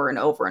over and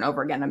over and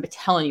over again. I've been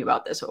telling you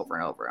about this over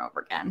and over and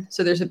over again.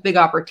 So there's a big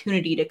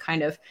opportunity to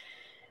kind of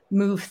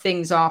move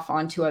things off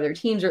onto other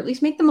teams, or at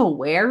least make them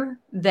aware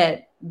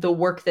that the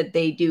work that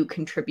they do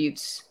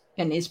contributes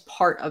and is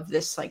part of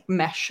this like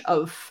mesh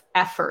of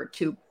effort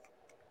to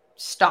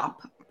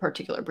stop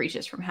particular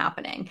breaches from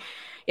happening.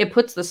 It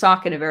puts the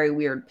SOC in a very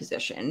weird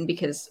position,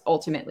 because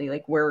ultimately,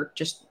 like, we're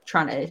just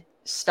trying to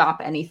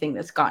stop anything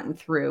that's gotten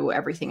through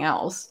everything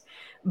else.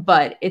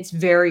 But it's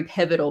very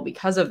pivotal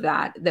because of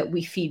that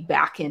we feed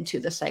back into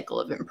the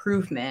cycle of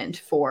improvement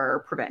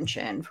for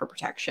prevention, for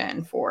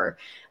protection, for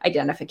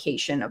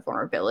identification of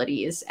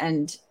vulnerabilities,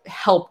 and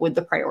help with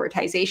the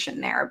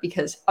prioritization there,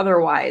 because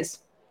otherwise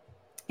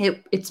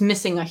it's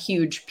missing a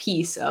huge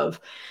piece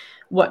of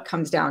what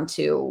comes down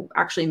to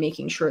actually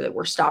making sure that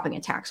we're stopping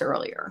attacks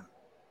earlier.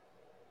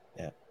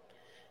 Yeah.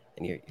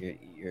 And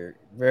you're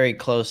very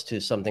close to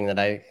something that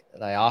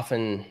I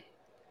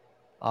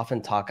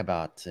often talk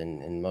about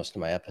in most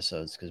of my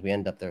episodes, because we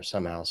end up there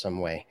somehow, some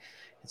way.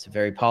 It's a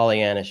very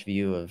Pollyannish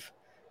view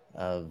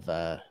of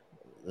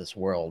this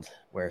world,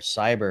 where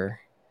cyber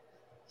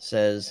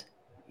says,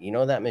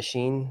 that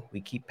machine we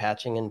keep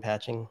patching and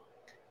patching,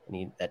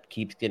 and that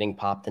keeps getting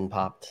popped and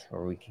popped,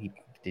 or we keep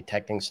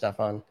detecting stuff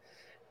on.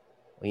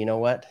 Well, you know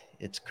what?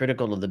 It's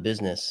critical to the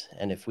business.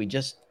 And if we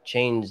just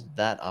change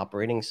that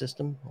operating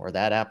system or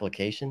that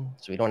application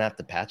so we don't have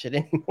to patch it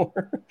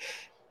anymore,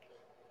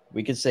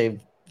 we could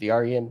save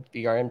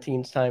VRM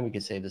team's time, we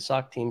could save the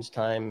SOC team's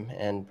time,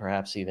 and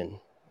perhaps even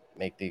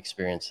make the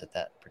experience at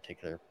that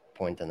particular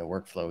point in the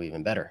workflow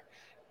even better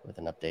with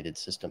an updated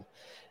system.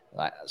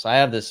 So I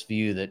have this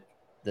view that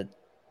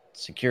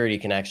security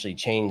can actually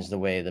change the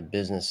way the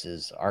business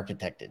is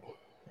architected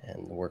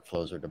and the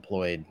workflows are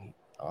deployed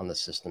on the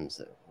systems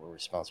that we're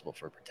responsible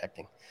for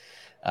protecting.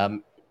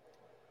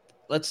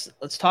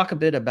 Let's talk a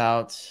bit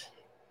about,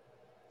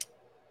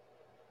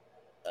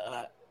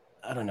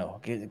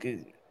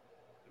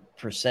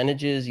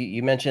 percentages?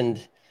 You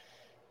mentioned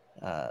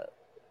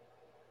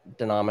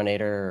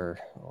denominator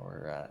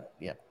or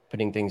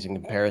putting things in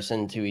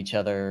comparison to each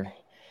other.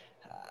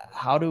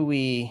 How do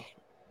we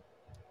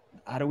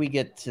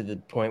get to the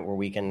point where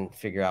we can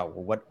figure out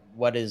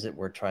what is it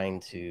we're trying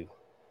to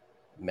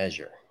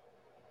measure?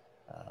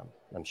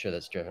 I'm sure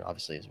that's driven,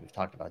 obviously, as we've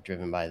talked about,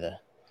 driven by the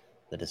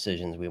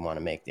decisions we want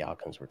to make, the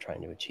outcomes we're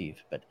trying to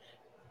achieve. But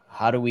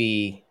how do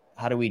we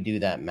do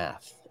that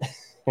math?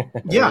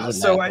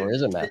 Or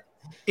is it math?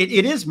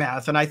 It is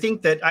math. And I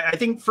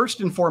think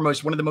first and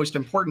foremost, one of the most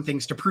important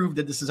things to prove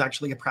that this is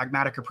actually a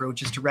pragmatic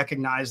approach is to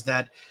recognize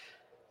that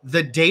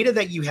the data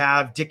that you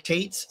have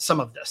dictates some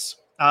of this,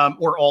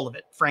 or all of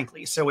it,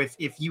 frankly. So if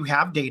you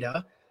have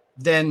data,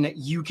 then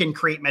you can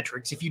create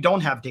metrics. If you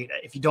don't have data,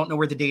 if you don't know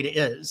where the data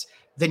is,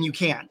 then you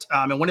can't.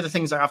 And one of the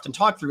things I often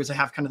talk through is I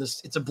have kind of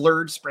this, it's a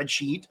blurred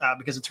spreadsheet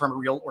because it's from a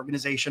real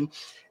organization.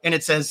 And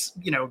it says,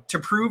 to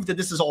prove that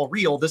this is all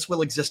real, this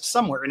will exist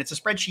somewhere. And it's a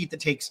spreadsheet that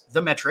takes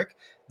the metric,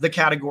 the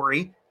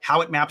category,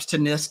 how it maps to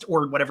NIST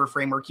or whatever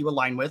framework you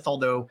align with,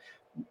 although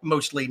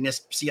mostly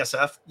NIST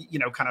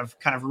CSF,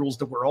 kind of rules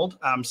the world.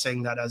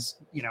 Saying that as,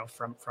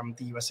 from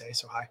the USA,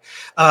 so hi.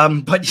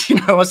 But,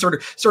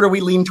 sort of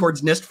we lean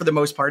towards NIST for the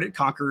most part. It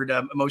conquered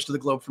most of the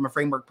globe from a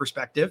framework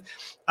perspective,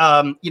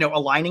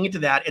 aligning it to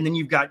that. And then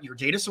you've got your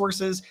data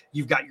sources,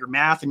 you've got your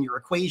math and your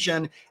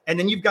equation, and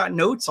then you've got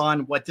notes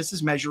on what this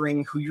is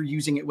measuring, who you're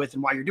using it with,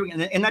 and why you're doing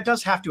it. And that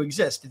does have to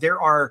exist. There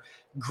are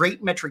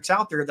great metrics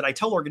out there that I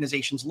tell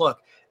organizations,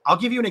 look, I'll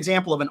give you an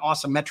example of an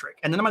awesome metric,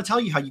 and then I'm going to tell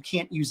you how you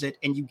can't use it,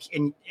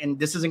 and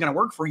this isn't going to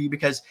work for you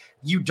because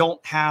you don't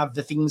have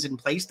the things in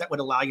place that would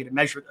allow you to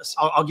measure this.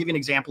 I'll give you an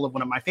example of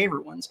one of my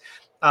favorite ones.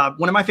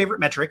 One of my favorite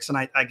metrics, and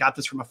I got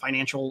this from a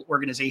financial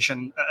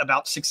organization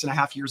about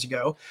 6.5 years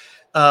ago,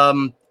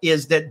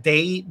 is that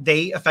they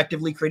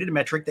effectively created a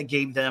metric that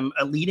gave them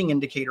a leading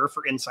indicator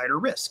for insider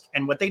risk.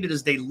 And what they did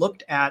is they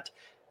looked at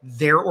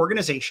their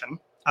organization.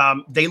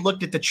 They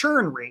looked at the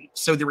churn rate,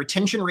 so the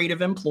retention rate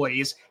of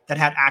employees that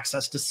had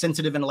access to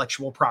sensitive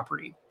intellectual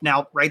property.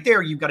 Now, right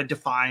there, you've got to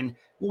define,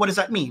 well, what does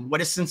that mean?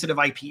 What is sensitive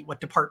IP? What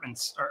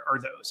departments are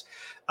those?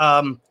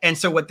 And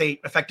so what they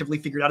effectively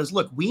figured out is,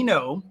 look, we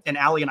know, and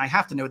Allie and I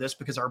have to know this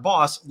because our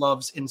boss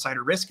loves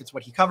insider risk. It's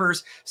what he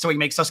covers, so he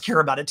makes us care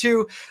about it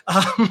too.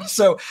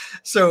 So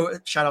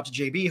shout out to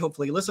JB.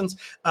 Hopefully he listens.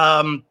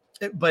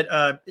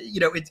 But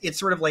it's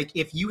sort of like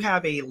if you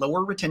have a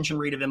lower retention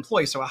rate of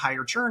employees, so a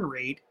higher churn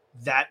rate,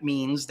 that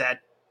means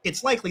that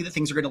it's likely that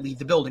things are going to leave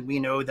the building. We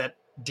know that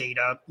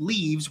data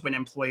leaves when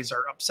employees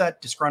are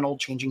upset, disgruntled,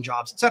 changing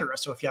jobs, et cetera.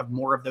 So if you have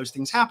more of those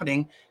things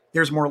happening,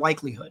 there's more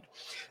likelihood.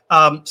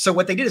 So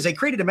what they did is they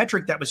created a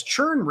metric that was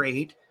churn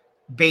rate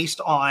based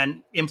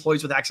on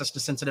employees with access to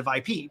sensitive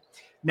IP.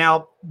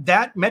 Now,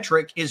 that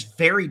metric is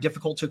very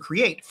difficult to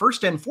create,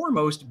 first and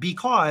foremost,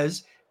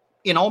 because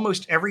in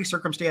almost every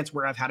circumstance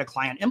where I've had a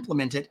client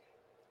implement it,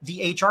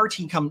 the HR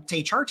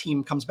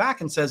team comes back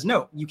and says,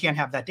 no, you can't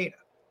have that data.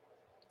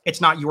 It's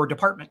not your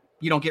department.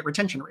 You don't get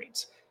retention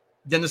rates.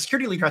 Then the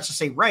security leader has to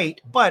say, right,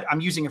 but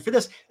I'm using it for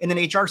this. And then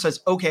HR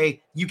says,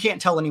 okay, you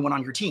can't tell anyone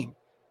on your team.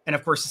 And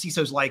of course, the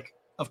CISO's like,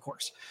 of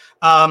course,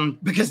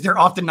 because they're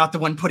often not the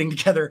one putting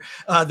together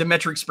the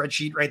metric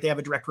spreadsheet, right? They have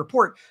a direct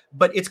report,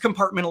 but it's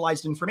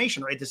compartmentalized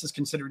information, right? This is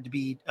considered to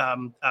be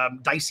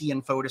dicey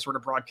info to sort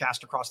of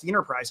broadcast across the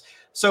enterprise.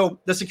 So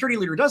the security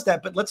leader does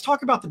that, but let's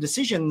talk about the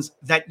decisions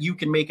that you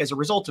can make as a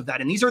result of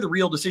that. And these are the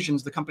real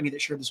decisions the company that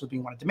shared this with me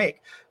wanted to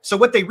make. So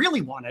what they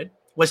really wanted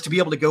was to be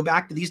able to go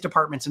back to these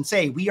departments and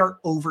say, we are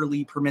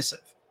overly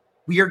permissive.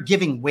 We are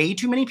giving way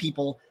too many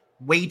people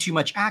way too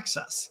much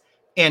access.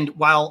 And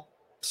while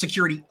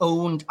security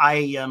owned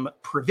IAM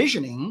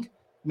provisioning,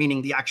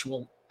 meaning the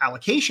actual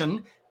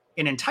allocation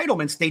and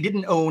entitlements, they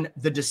didn't own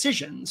the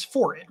decisions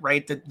for it,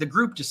 right? The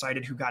group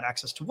decided who got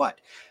access to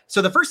what.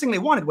 So the first thing they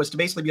wanted was to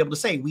basically be able to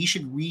say, we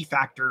should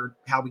refactor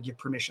how we give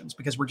permissions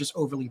because we're just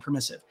overly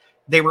permissive.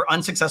 They were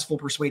unsuccessful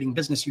persuading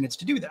business units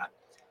to do that.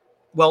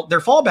 Well,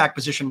 their fallback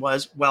position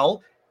was,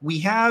 well, we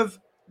have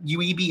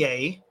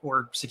UEBA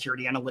or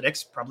security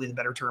analytics, probably the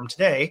better term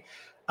today,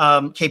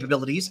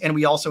 capabilities. And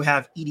we also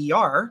have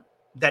EDR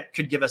that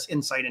could give us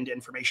insight into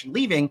information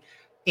leaving.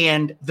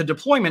 And the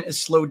deployment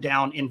is slowed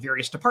down in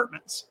various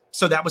departments.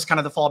 So that was kind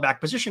of the fallback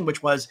position,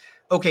 which was,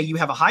 okay, you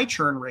have a high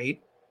churn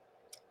rate.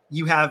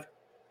 You have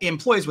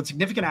employees with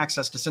significant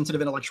access to sensitive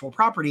intellectual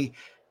property,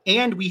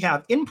 and we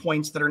have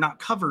endpoints that are not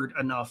covered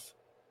enough.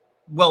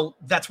 Well,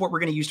 that's what we're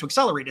going to use to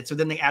accelerate it. So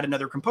then they add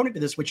another component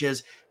to this, which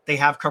is they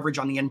have coverage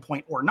on the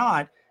endpoint or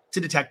not to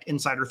detect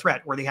insider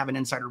threat, or they have an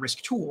insider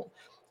risk tool.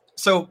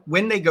 So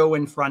when they go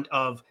in front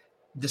of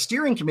the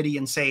steering committee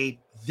and say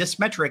this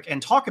metric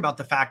and talk about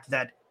the fact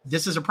that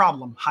this is a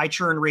problem, high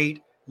churn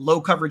rate,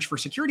 low coverage for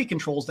security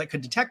controls that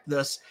could detect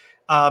this,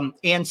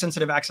 and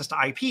sensitive access to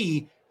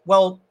IP.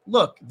 Well,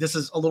 look, this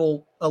is a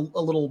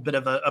little bit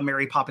of a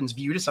Mary Poppins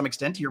view to some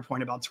extent, to your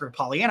point about sort of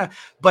Pollyanna.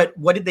 But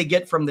what did they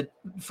get from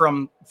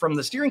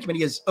the steering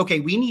committee is,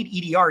 okay, we need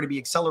EDR to be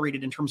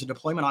accelerated in terms of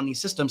deployment on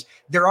these systems.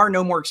 There are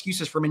no more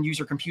excuses from end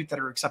user compute that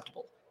are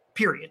acceptable,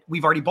 period.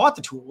 We've already bought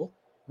the tool.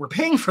 we're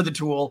paying for the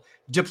tool,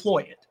 deploy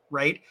it,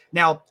 right?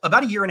 Now,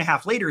 about a year and a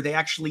half later, they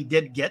actually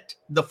did get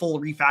the full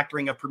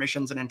refactoring of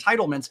permissions and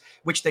entitlements,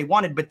 which they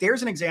wanted. But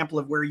there's an example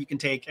of where you can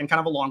take, and kind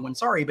of a long one,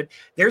 sorry, but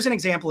there's an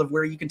example of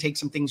where you can take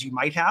some things you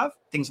might have,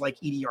 things like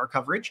EDR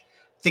coverage,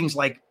 things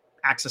like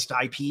access to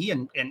IP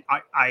and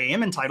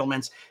IAM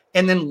entitlements,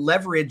 and then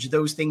leverage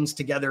those things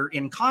together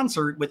in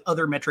concert with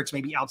other metrics,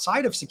 maybe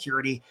outside of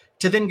security,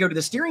 to then go to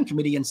the steering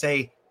committee and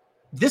say,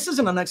 this is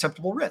an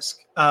unacceptable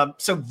risk.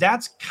 So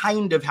that's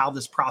kind of how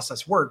this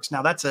process works.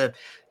 Now that's a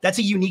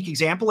unique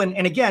example.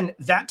 And again,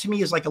 that to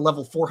me is like a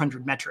level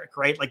 400 metric,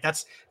 right? Like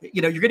that's,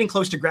 you're getting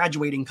close to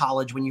graduating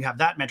college when you have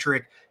that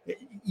metric.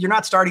 You're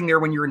not starting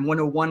there when you're in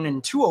 101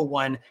 and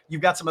 201.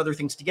 You've got some other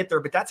things to get there,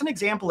 but that's an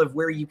example of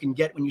where you can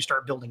get when you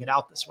start building it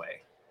out this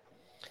way.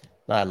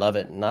 No, I love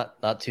it.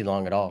 Not too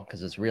long at all,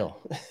 because it's real.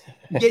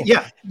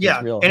 Yeah.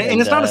 It's real.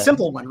 And it's not a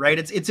simple one, right?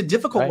 It's a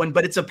difficult right. one,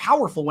 but it's a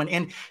powerful one.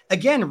 And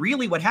again,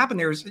 really what happened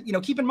there is,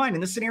 keep in mind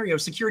in this scenario,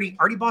 security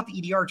already bought the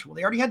EDR tool.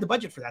 They already had the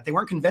budget for that. They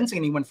weren't convincing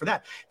anyone for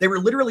that. They were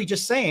literally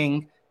just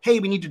saying, hey,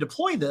 we need to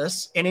deploy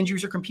this. And end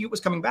user compute was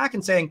coming back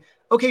and saying,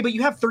 okay, but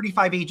you have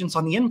 35 agents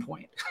on the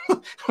endpoint,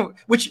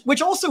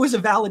 which also is a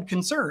valid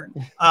concern.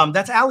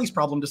 That's Allie's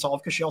problem to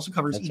solve, because she also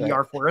covers That's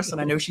EDR right. for us.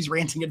 And I know she's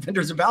ranting at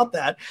vendors about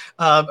that,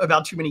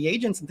 about too many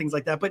agents and things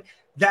like that. But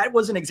that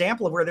was an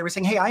example of where they were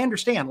saying, hey, I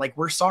understand, like,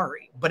 we're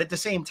sorry. But at the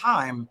same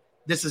time,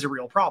 this is a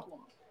real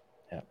problem.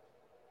 Yeah.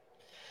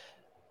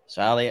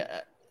 So Allie,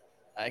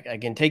 I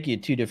can take you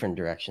two different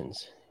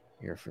directions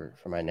here for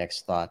my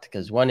next thought,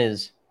 because one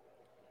is,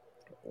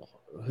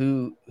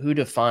 who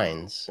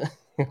defines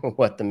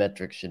what the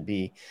metrics should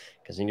be?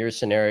 Because in your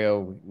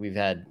scenario, you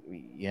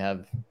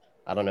have,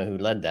 I don't know who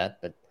led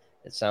that, but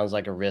it sounds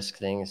like a risk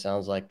thing. It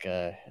sounds like,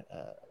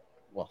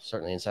 well,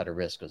 certainly insider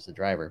risk was the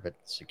driver, but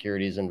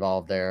security is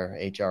involved there.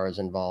 HR is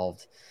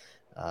involved.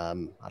 I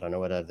don't know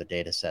what other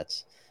data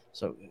sets.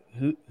 So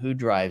who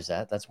drives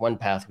that? That's one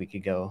path we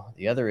could go.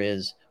 The other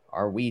is,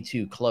 are we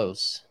too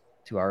close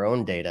to our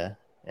own data?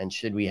 And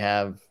should we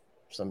have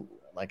some,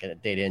 like a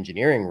data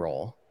engineering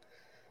role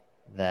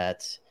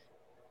that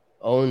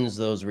owns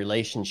those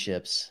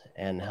relationships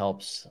and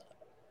helps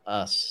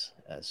us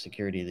as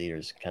security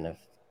leaders kind of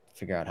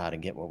figure out how to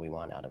get what we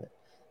want out of it?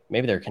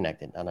 Maybe they're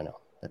connected. I don't know,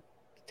 but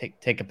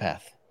take a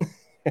path.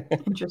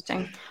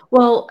 Interesting.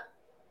 Well,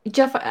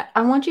 Jeff,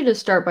 I want you to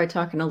start by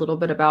talking a little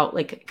bit about,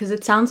 because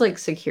it sounds like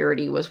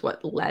security was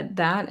what led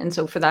that. And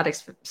so for that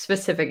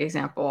specific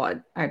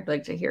example, I'd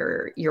like to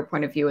hear your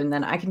point of view. And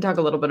then I can talk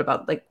a little bit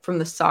about, from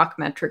the SOC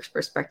metrics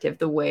perspective,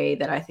 the way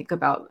that I think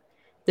about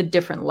the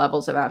different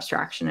levels of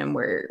abstraction and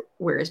where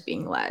is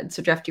being led.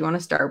 So Jeff, do you want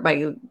to start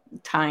by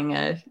tying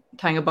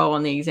a bow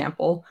on the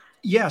example?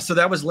 Yeah, so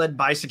that was led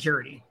by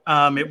security.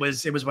 It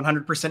was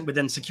 100%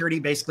 within security,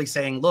 basically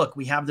saying, look,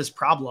 we have this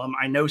problem.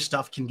 I know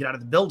stuff can get out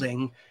of the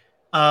building.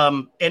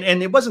 And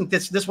it wasn't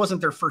this wasn't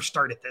their first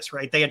start at this,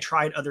 right? They had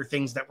tried other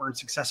things that weren't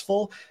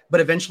successful,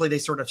 but eventually they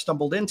sort of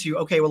stumbled into,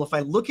 okay, well, if I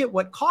look at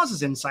what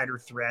causes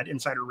insider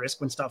risk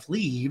when stuff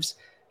leaves,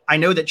 I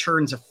know that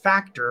churn's a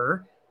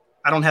factor.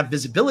 I don't have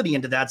visibility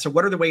into that. So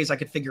what are the ways I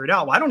could figure it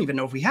out? Well, I don't even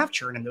know if we have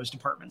churn in those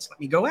departments. Let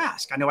me go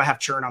ask. I know I have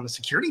churn on the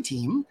security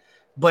team,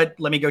 but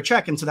let me go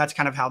check. And so that's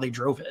kind of how they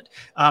drove it.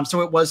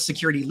 So it was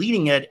security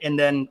leading it, and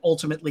then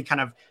ultimately kind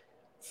of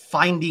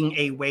finding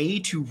a way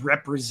to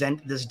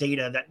represent this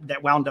data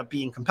that wound up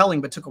being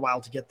compelling, but took a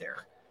while to get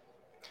there.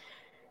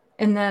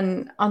 And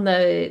then on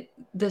the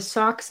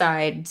SOC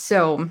side,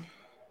 so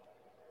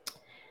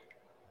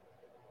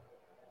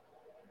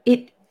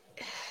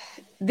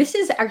this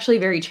is actually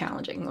very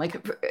challenging.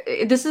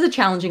 This is a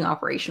challenging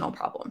operational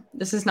problem.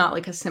 This is not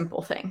a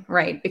simple thing,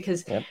 right?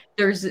 Because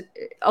there's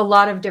a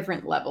lot of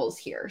different levels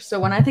here. So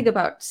when I think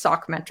about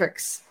SOC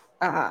metrics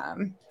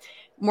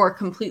more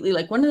completely,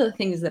 one of the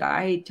things that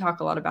I talk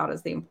a lot about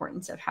is the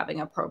importance of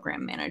having a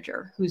program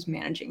manager who's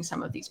managing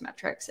some of these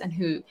metrics, and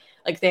who,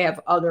 they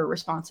have other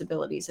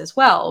responsibilities as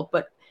well.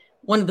 But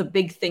one of the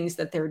big things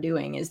that they're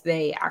doing is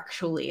they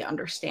actually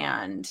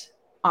understand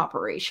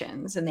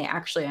operations, and they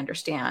actually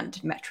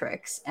understand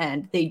metrics,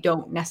 and they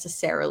don't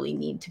necessarily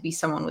need to be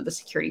someone with a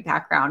security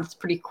background. It's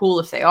pretty cool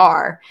if they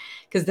are,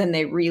 because then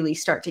they really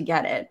start to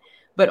get it.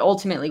 But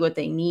ultimately what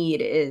they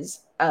need is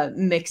a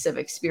mix of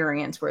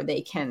experience where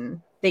they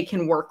can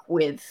work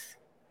with,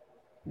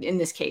 in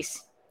this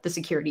case, the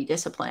security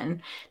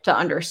discipline, to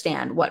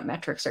understand what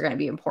metrics are going to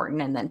be important,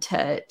 and then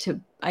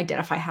to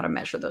identify how to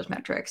measure those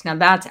metrics. Now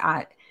that's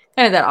at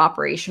kind of that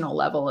operational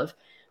level of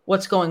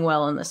what's going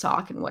well in the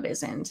SOC and what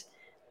isn't.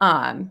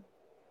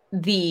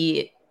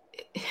 The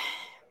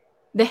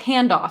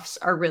handoffs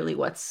are really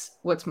what's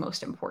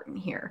most important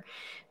here,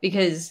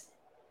 because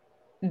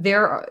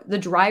the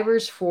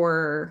drivers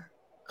for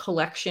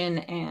collection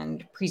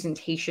and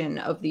presentation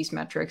of these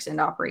metrics and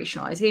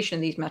operationalization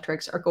of these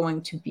metrics are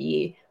going to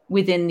be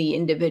within the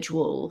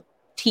individual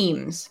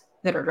teams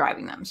that are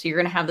driving them. So you're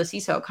going to have the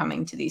CISO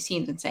coming to these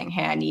teams and saying,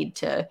 hey, I need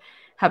to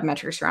have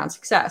metrics around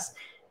success.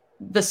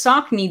 The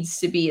SOC needs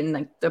to be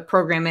in the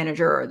program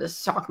manager or the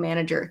SOC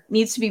manager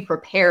needs to be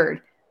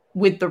prepared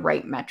with the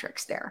right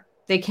metrics there.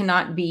 They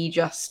cannot be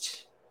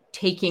just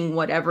taking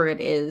whatever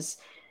it is,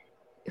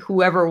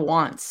 whoever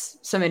wants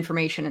some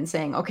information and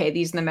saying, okay,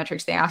 these are the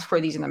metrics they asked for,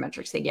 these are the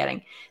metrics they're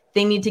getting.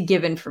 They need to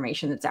give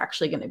information that's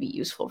actually going to be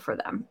useful for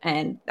them.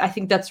 And I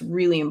think that's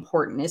really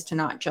important, is to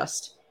not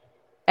just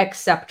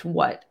accept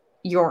what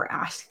you're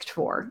asked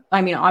for.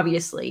 I mean,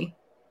 obviously,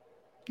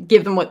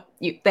 give them what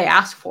they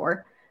ask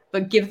for,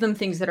 but give them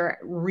things that are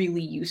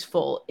really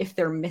useful if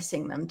they're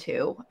missing them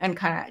too, and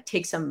kind of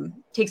take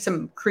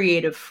some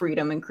creative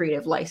freedom and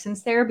creative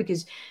license there,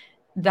 because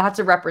that's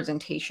a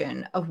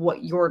representation of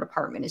what your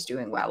department is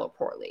doing well or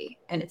poorly.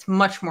 And it's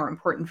much more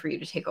important for you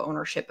to take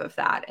ownership of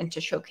that and to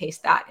showcase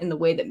that in the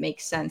way that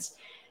makes sense,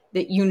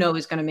 that you know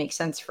is going to make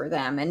sense for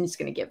them and is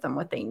going to give them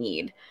what they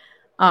need.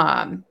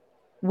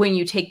 When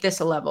you take this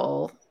a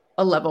level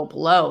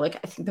below, like,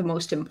 I think the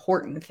most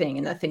important thing,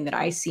 and the thing that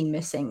I see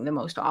missing the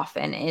most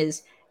often,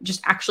 is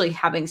just actually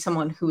having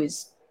someone who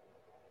is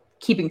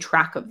keeping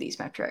track of these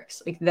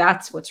metrics. Like,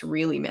 that's what's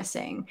really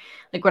missing.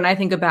 Like, when I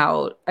think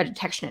about a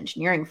detection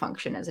engineering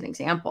function as an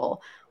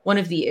example, one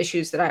of the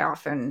issues that I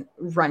often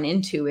run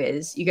into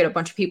is you get a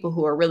bunch of people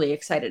who are really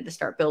excited to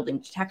start building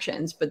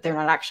detections, but they're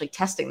not actually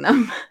testing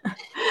them.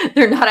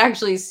 They're not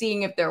actually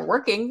seeing if they're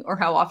working or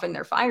how often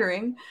they're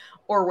firing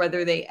or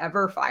whether they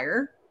ever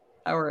fire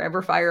or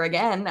ever fire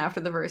again after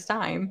the first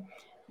time.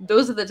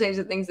 Those are the types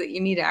of things that you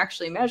need to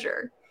actually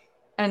measure.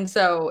 And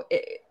so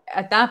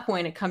at that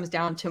point, it comes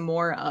down to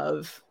more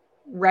of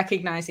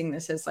recognizing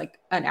this as like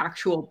an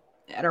actual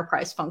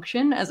enterprise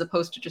function, as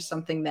opposed to just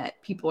something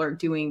that people are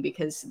doing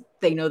because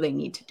they know they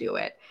need to do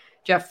it.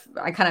 Jeff,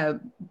 I kind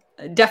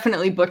of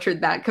definitely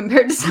butchered that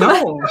compared to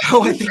some.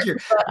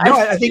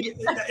 I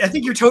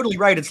think you're totally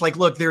right. It's like,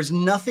 look, there's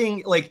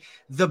nothing like,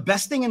 the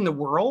best thing in the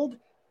world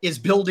is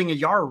building a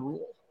YAR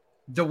rule.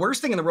 The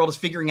worst thing in the world is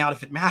figuring out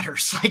if it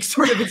matters. Like,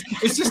 sort of,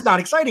 it's just not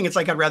exciting. It's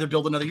like, I'd rather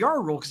build another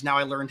YAR rule because now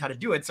I learned how to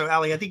do it. So,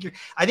 Allie, I think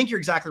you're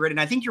exactly right. And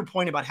I think your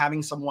point about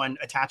having someone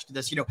attached to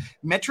this,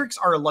 metrics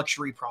are a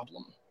luxury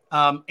problem.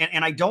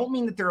 And I don't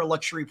mean that they're a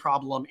luxury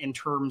problem in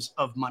terms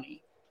of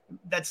money.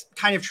 That's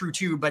kind of true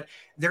too, but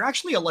they're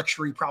actually a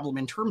luxury problem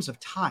in terms of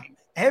time.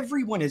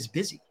 Everyone is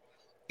busy.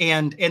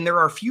 And there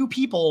are few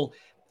people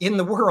in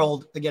the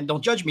world, again,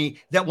 don't judge me,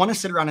 that want to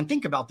sit around and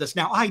think about this.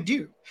 Now, I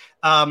do.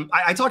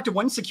 I talked to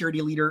one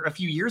security leader a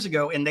few years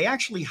ago, and they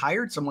actually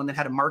hired someone that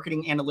had a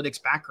marketing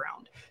analytics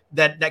background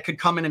that could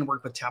come in and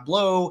work with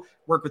Tableau,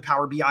 work with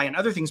Power BI and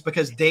other things,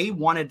 because they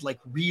wanted like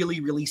really,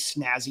 really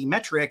snazzy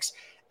metrics.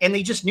 And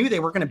they just knew they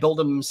weren't going to build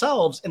them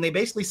themselves. And they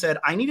basically said,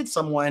 I needed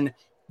someone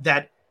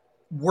that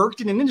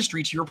worked in an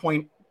industry, to your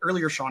point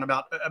earlier, Sean,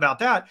 about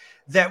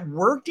that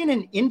worked in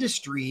an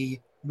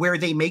industry where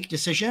they make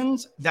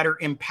decisions that are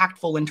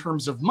impactful in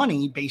terms of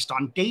money based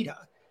on data.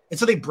 And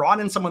so they brought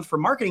in someone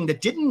from marketing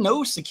that didn't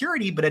know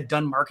security, but had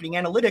done marketing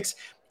analytics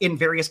in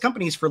various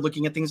companies for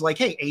looking at things like,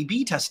 hey,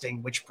 A/B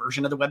testing, which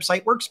version of the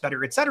website works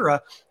better, et cetera.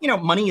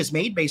 Money is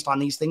made based on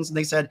these things. And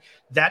they said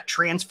that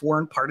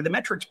transformed part of the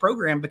metrics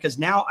program, because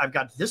now I've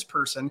got this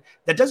person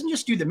that doesn't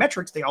just do the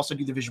metrics, they also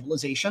do the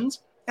visualizations,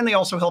 and they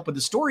also help with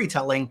the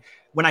storytelling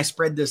when I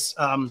spread this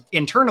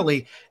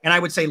internally. And I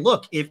would say,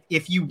 look,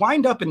 if you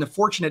wind up in the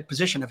fortunate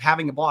position of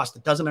having a boss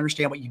that doesn't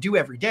understand what you do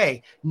every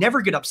day, never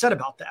get upset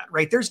about that,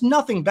 right? There's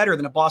nothing better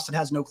than a boss that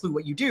has no clue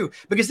what you do,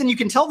 because then you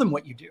can tell them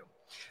what you do.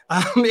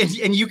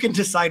 And you can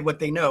decide what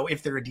they know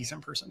if they're a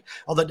decent person.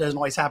 Although that doesn't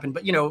always happen,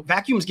 but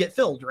vacuums get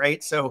filled,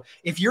 right? So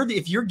if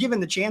you're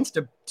given the chance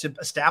to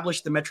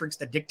establish the metrics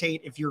that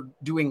dictate if you're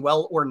doing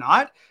well or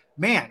not,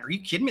 man, are you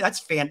kidding me?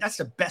 That's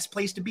the best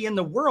place to be in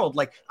the world.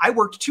 Like, I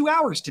worked 2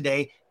 hours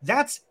today.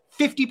 That's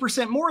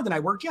 50% more than I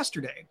worked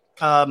yesterday.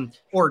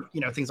 Or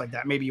things like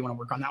that. Maybe you want to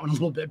work on that one a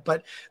little bit,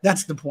 but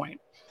that's the point.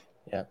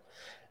 Yeah.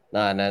 No,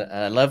 and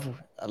I love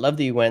that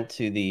you went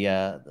to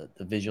the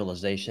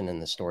visualization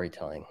and the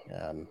storytelling.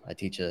 I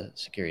teach a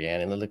security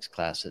analytics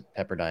class at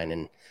Pepperdine,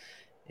 and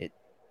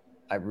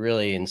I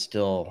really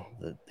instill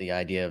the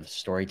idea of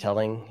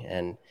storytelling.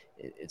 And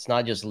it's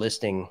not just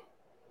listing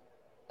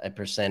a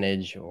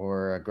percentage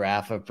or a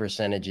graph of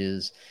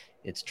percentages.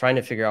 It's trying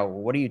to figure out,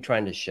 what are you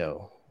trying to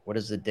show? What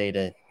does the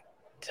data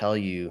tell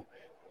you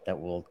that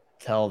will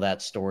tell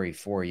that story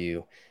for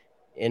you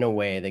in a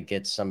way that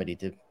gets somebody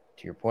to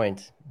your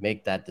point,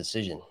 make that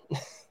decision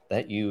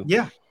that you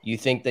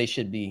think they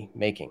should be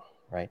making,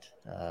 right?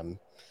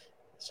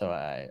 So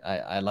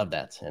I love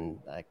that, and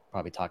I could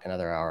probably talk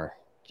another hour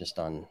just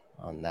on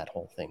that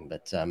whole thing.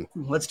 But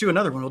let's do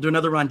another one. We'll do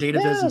another one on data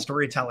viz and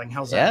storytelling.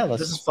 How's that? Yeah,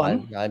 this is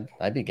fun.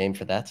 I'd be game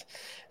for that.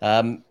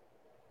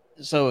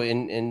 So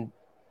in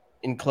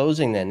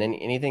closing, then,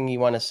 anything you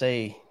want to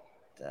say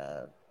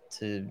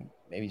to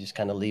maybe just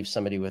kind of leave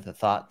somebody with a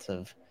thought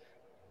of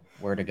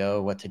where to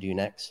go, what to do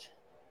next?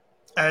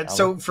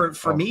 So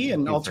for me,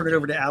 and I'll turn it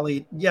over to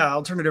Allie. Yeah,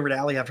 I'll turn it over to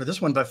Allie after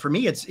this one. But for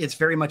me, it's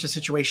very much a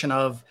situation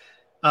of,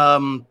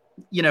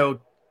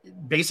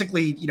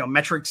 basically,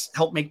 metrics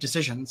help make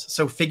decisions.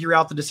 So figure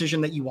out the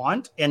decision that you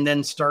want, and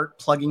then start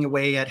plugging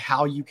away at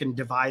how you can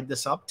divide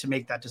this up to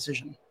make that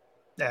decision,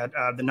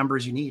 the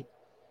numbers you need.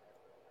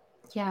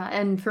 Yeah.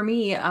 And for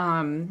me,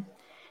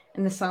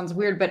 and this sounds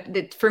weird,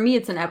 but for me,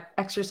 it's an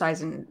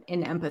exercise in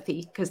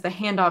empathy, because the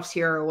handoffs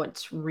here are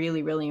what's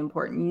really, really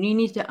important. You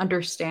need to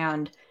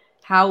understand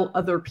how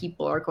other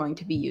people are going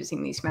to be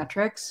using these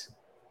metrics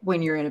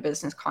when you're in a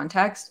business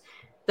context.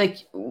 Like,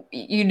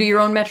 you do your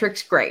own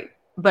metrics, great.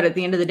 But at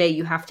the end of the day,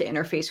 you have to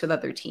interface with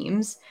other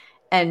teams,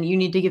 and you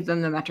need to give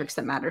them the metrics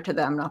that matter to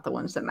them, not the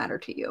ones that matter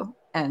to you.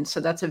 And so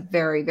that's a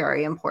very,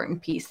 very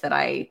important piece that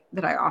I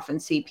often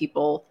see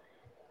people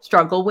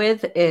struggle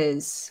with.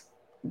 Is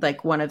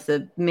like, one of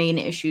the main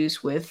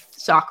issues with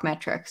SOC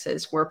metrics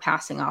is we're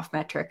passing off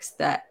metrics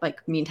that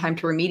like mean time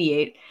to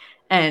remediate,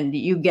 and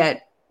you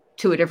get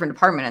to a different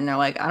department and they're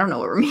like, I don't know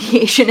what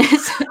remediation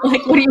is.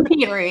 Like, what do you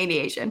mean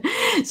remediation?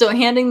 So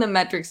handing them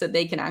metrics that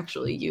they can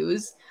actually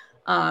use,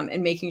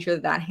 and making sure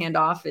that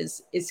handoff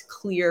is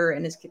clear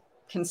and is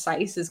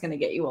concise is going to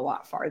get you a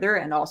lot farther,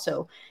 and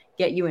also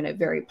get you in a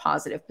very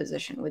positive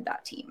position with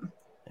that team.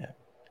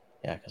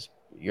 Yeah, because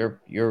your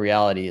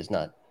reality is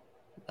not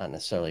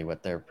necessarily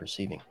what they're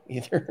perceiving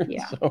either.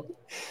 Yeah. So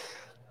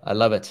I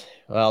love it.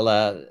 Well,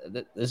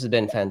 this has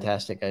been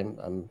fantastic.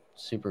 I'm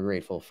super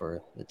grateful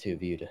for the two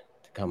of you to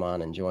come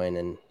on and join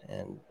and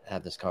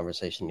have this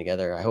conversation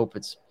together. I hope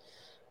it's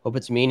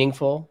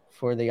meaningful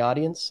for the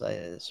audience.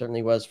 It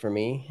certainly was for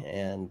me.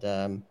 And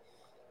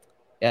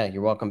yeah,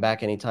 you're welcome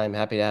back anytime.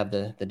 Happy to have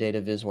the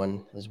data viz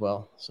one as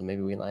well. So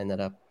maybe we line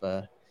that up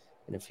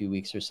in a few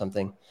weeks or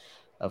something.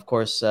 Of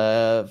course,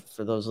 for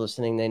those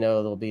listening, they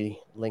know there'll be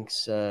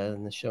links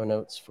in the show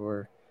notes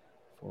for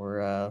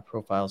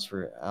profiles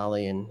for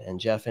Allie and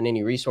Jeff, and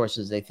any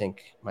resources they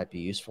think might be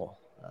useful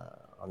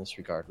on this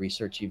regard.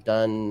 Research you've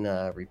done,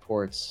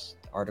 reports,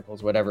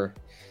 articles, whatever.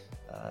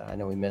 I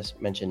know we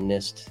mentioned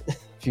NIST a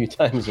few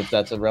times, if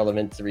that's a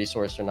relevant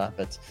resource or not,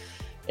 but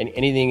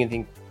anything you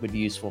think would be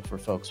useful for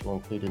folks, we'll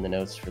include in the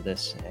notes for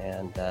this.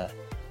 And of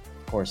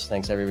course,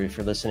 thanks everybody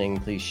for listening.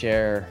 Please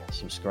share,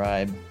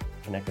 subscribe,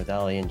 connect with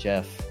Allie and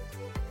Jeff,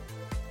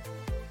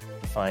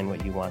 define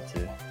what you want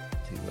to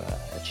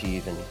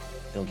achieve and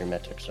build your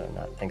metrics or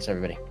not. Thanks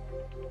everybody.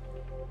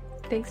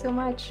 Thanks so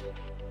much.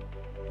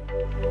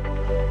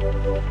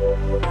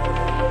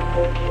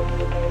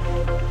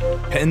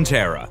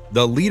 Pantera,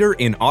 the leader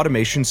in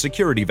automation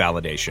security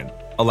validation,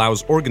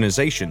 allows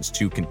organizations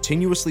to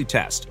continuously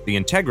test the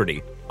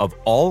integrity of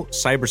all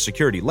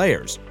cybersecurity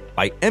layers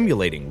by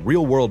emulating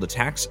real-world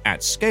attacks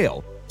at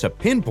scale to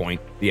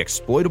pinpoint the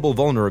exploitable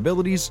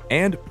vulnerabilities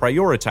and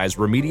prioritize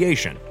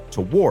remediation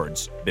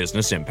towards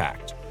business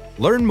impact.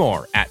 Learn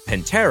more at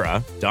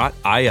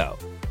Pantera.io.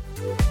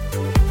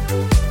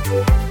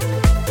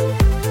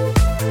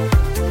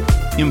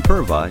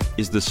 Imperva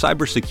is the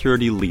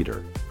cybersecurity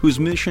leader whose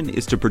mission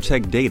is to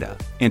protect data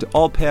and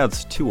all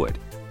paths to it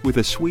with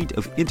a suite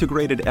of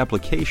integrated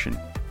application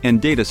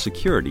and data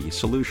security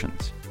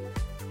solutions.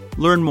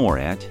 Learn more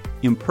at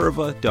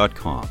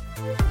imperva.com.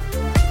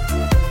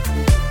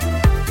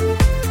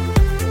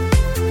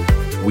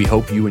 We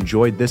hope you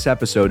enjoyed this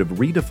episode of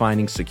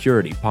Redefining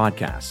Security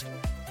podcast.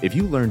 If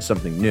you learned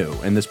something new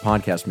and this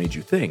podcast made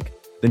you think,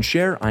 then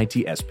share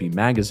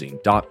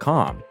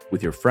itspmagazine.com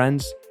with your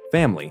friends,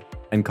 family,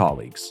 and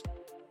colleagues.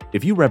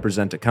 If you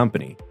represent a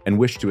company and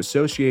wish to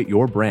associate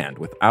your brand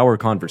with our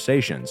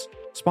conversations,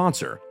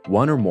 sponsor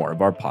one or more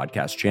of our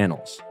podcast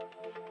channels.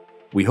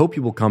 We hope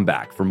you will come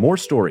back for more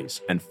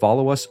stories and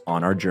follow us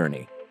on our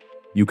journey.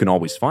 You can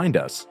always find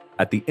us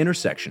at the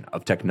intersection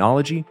of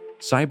technology,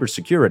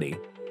 cybersecurity,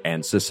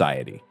 and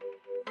society.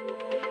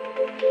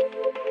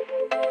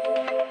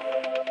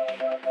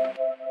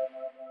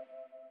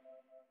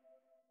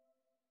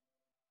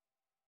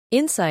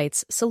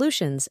 Insights,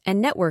 solutions,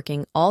 and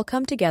networking all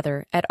come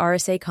together at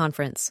RSA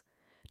Conference.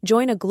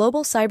 Join a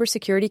global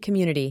cybersecurity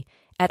community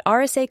at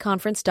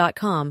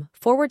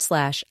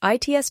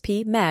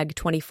rsaconference.com/ITSP Mag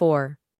 24.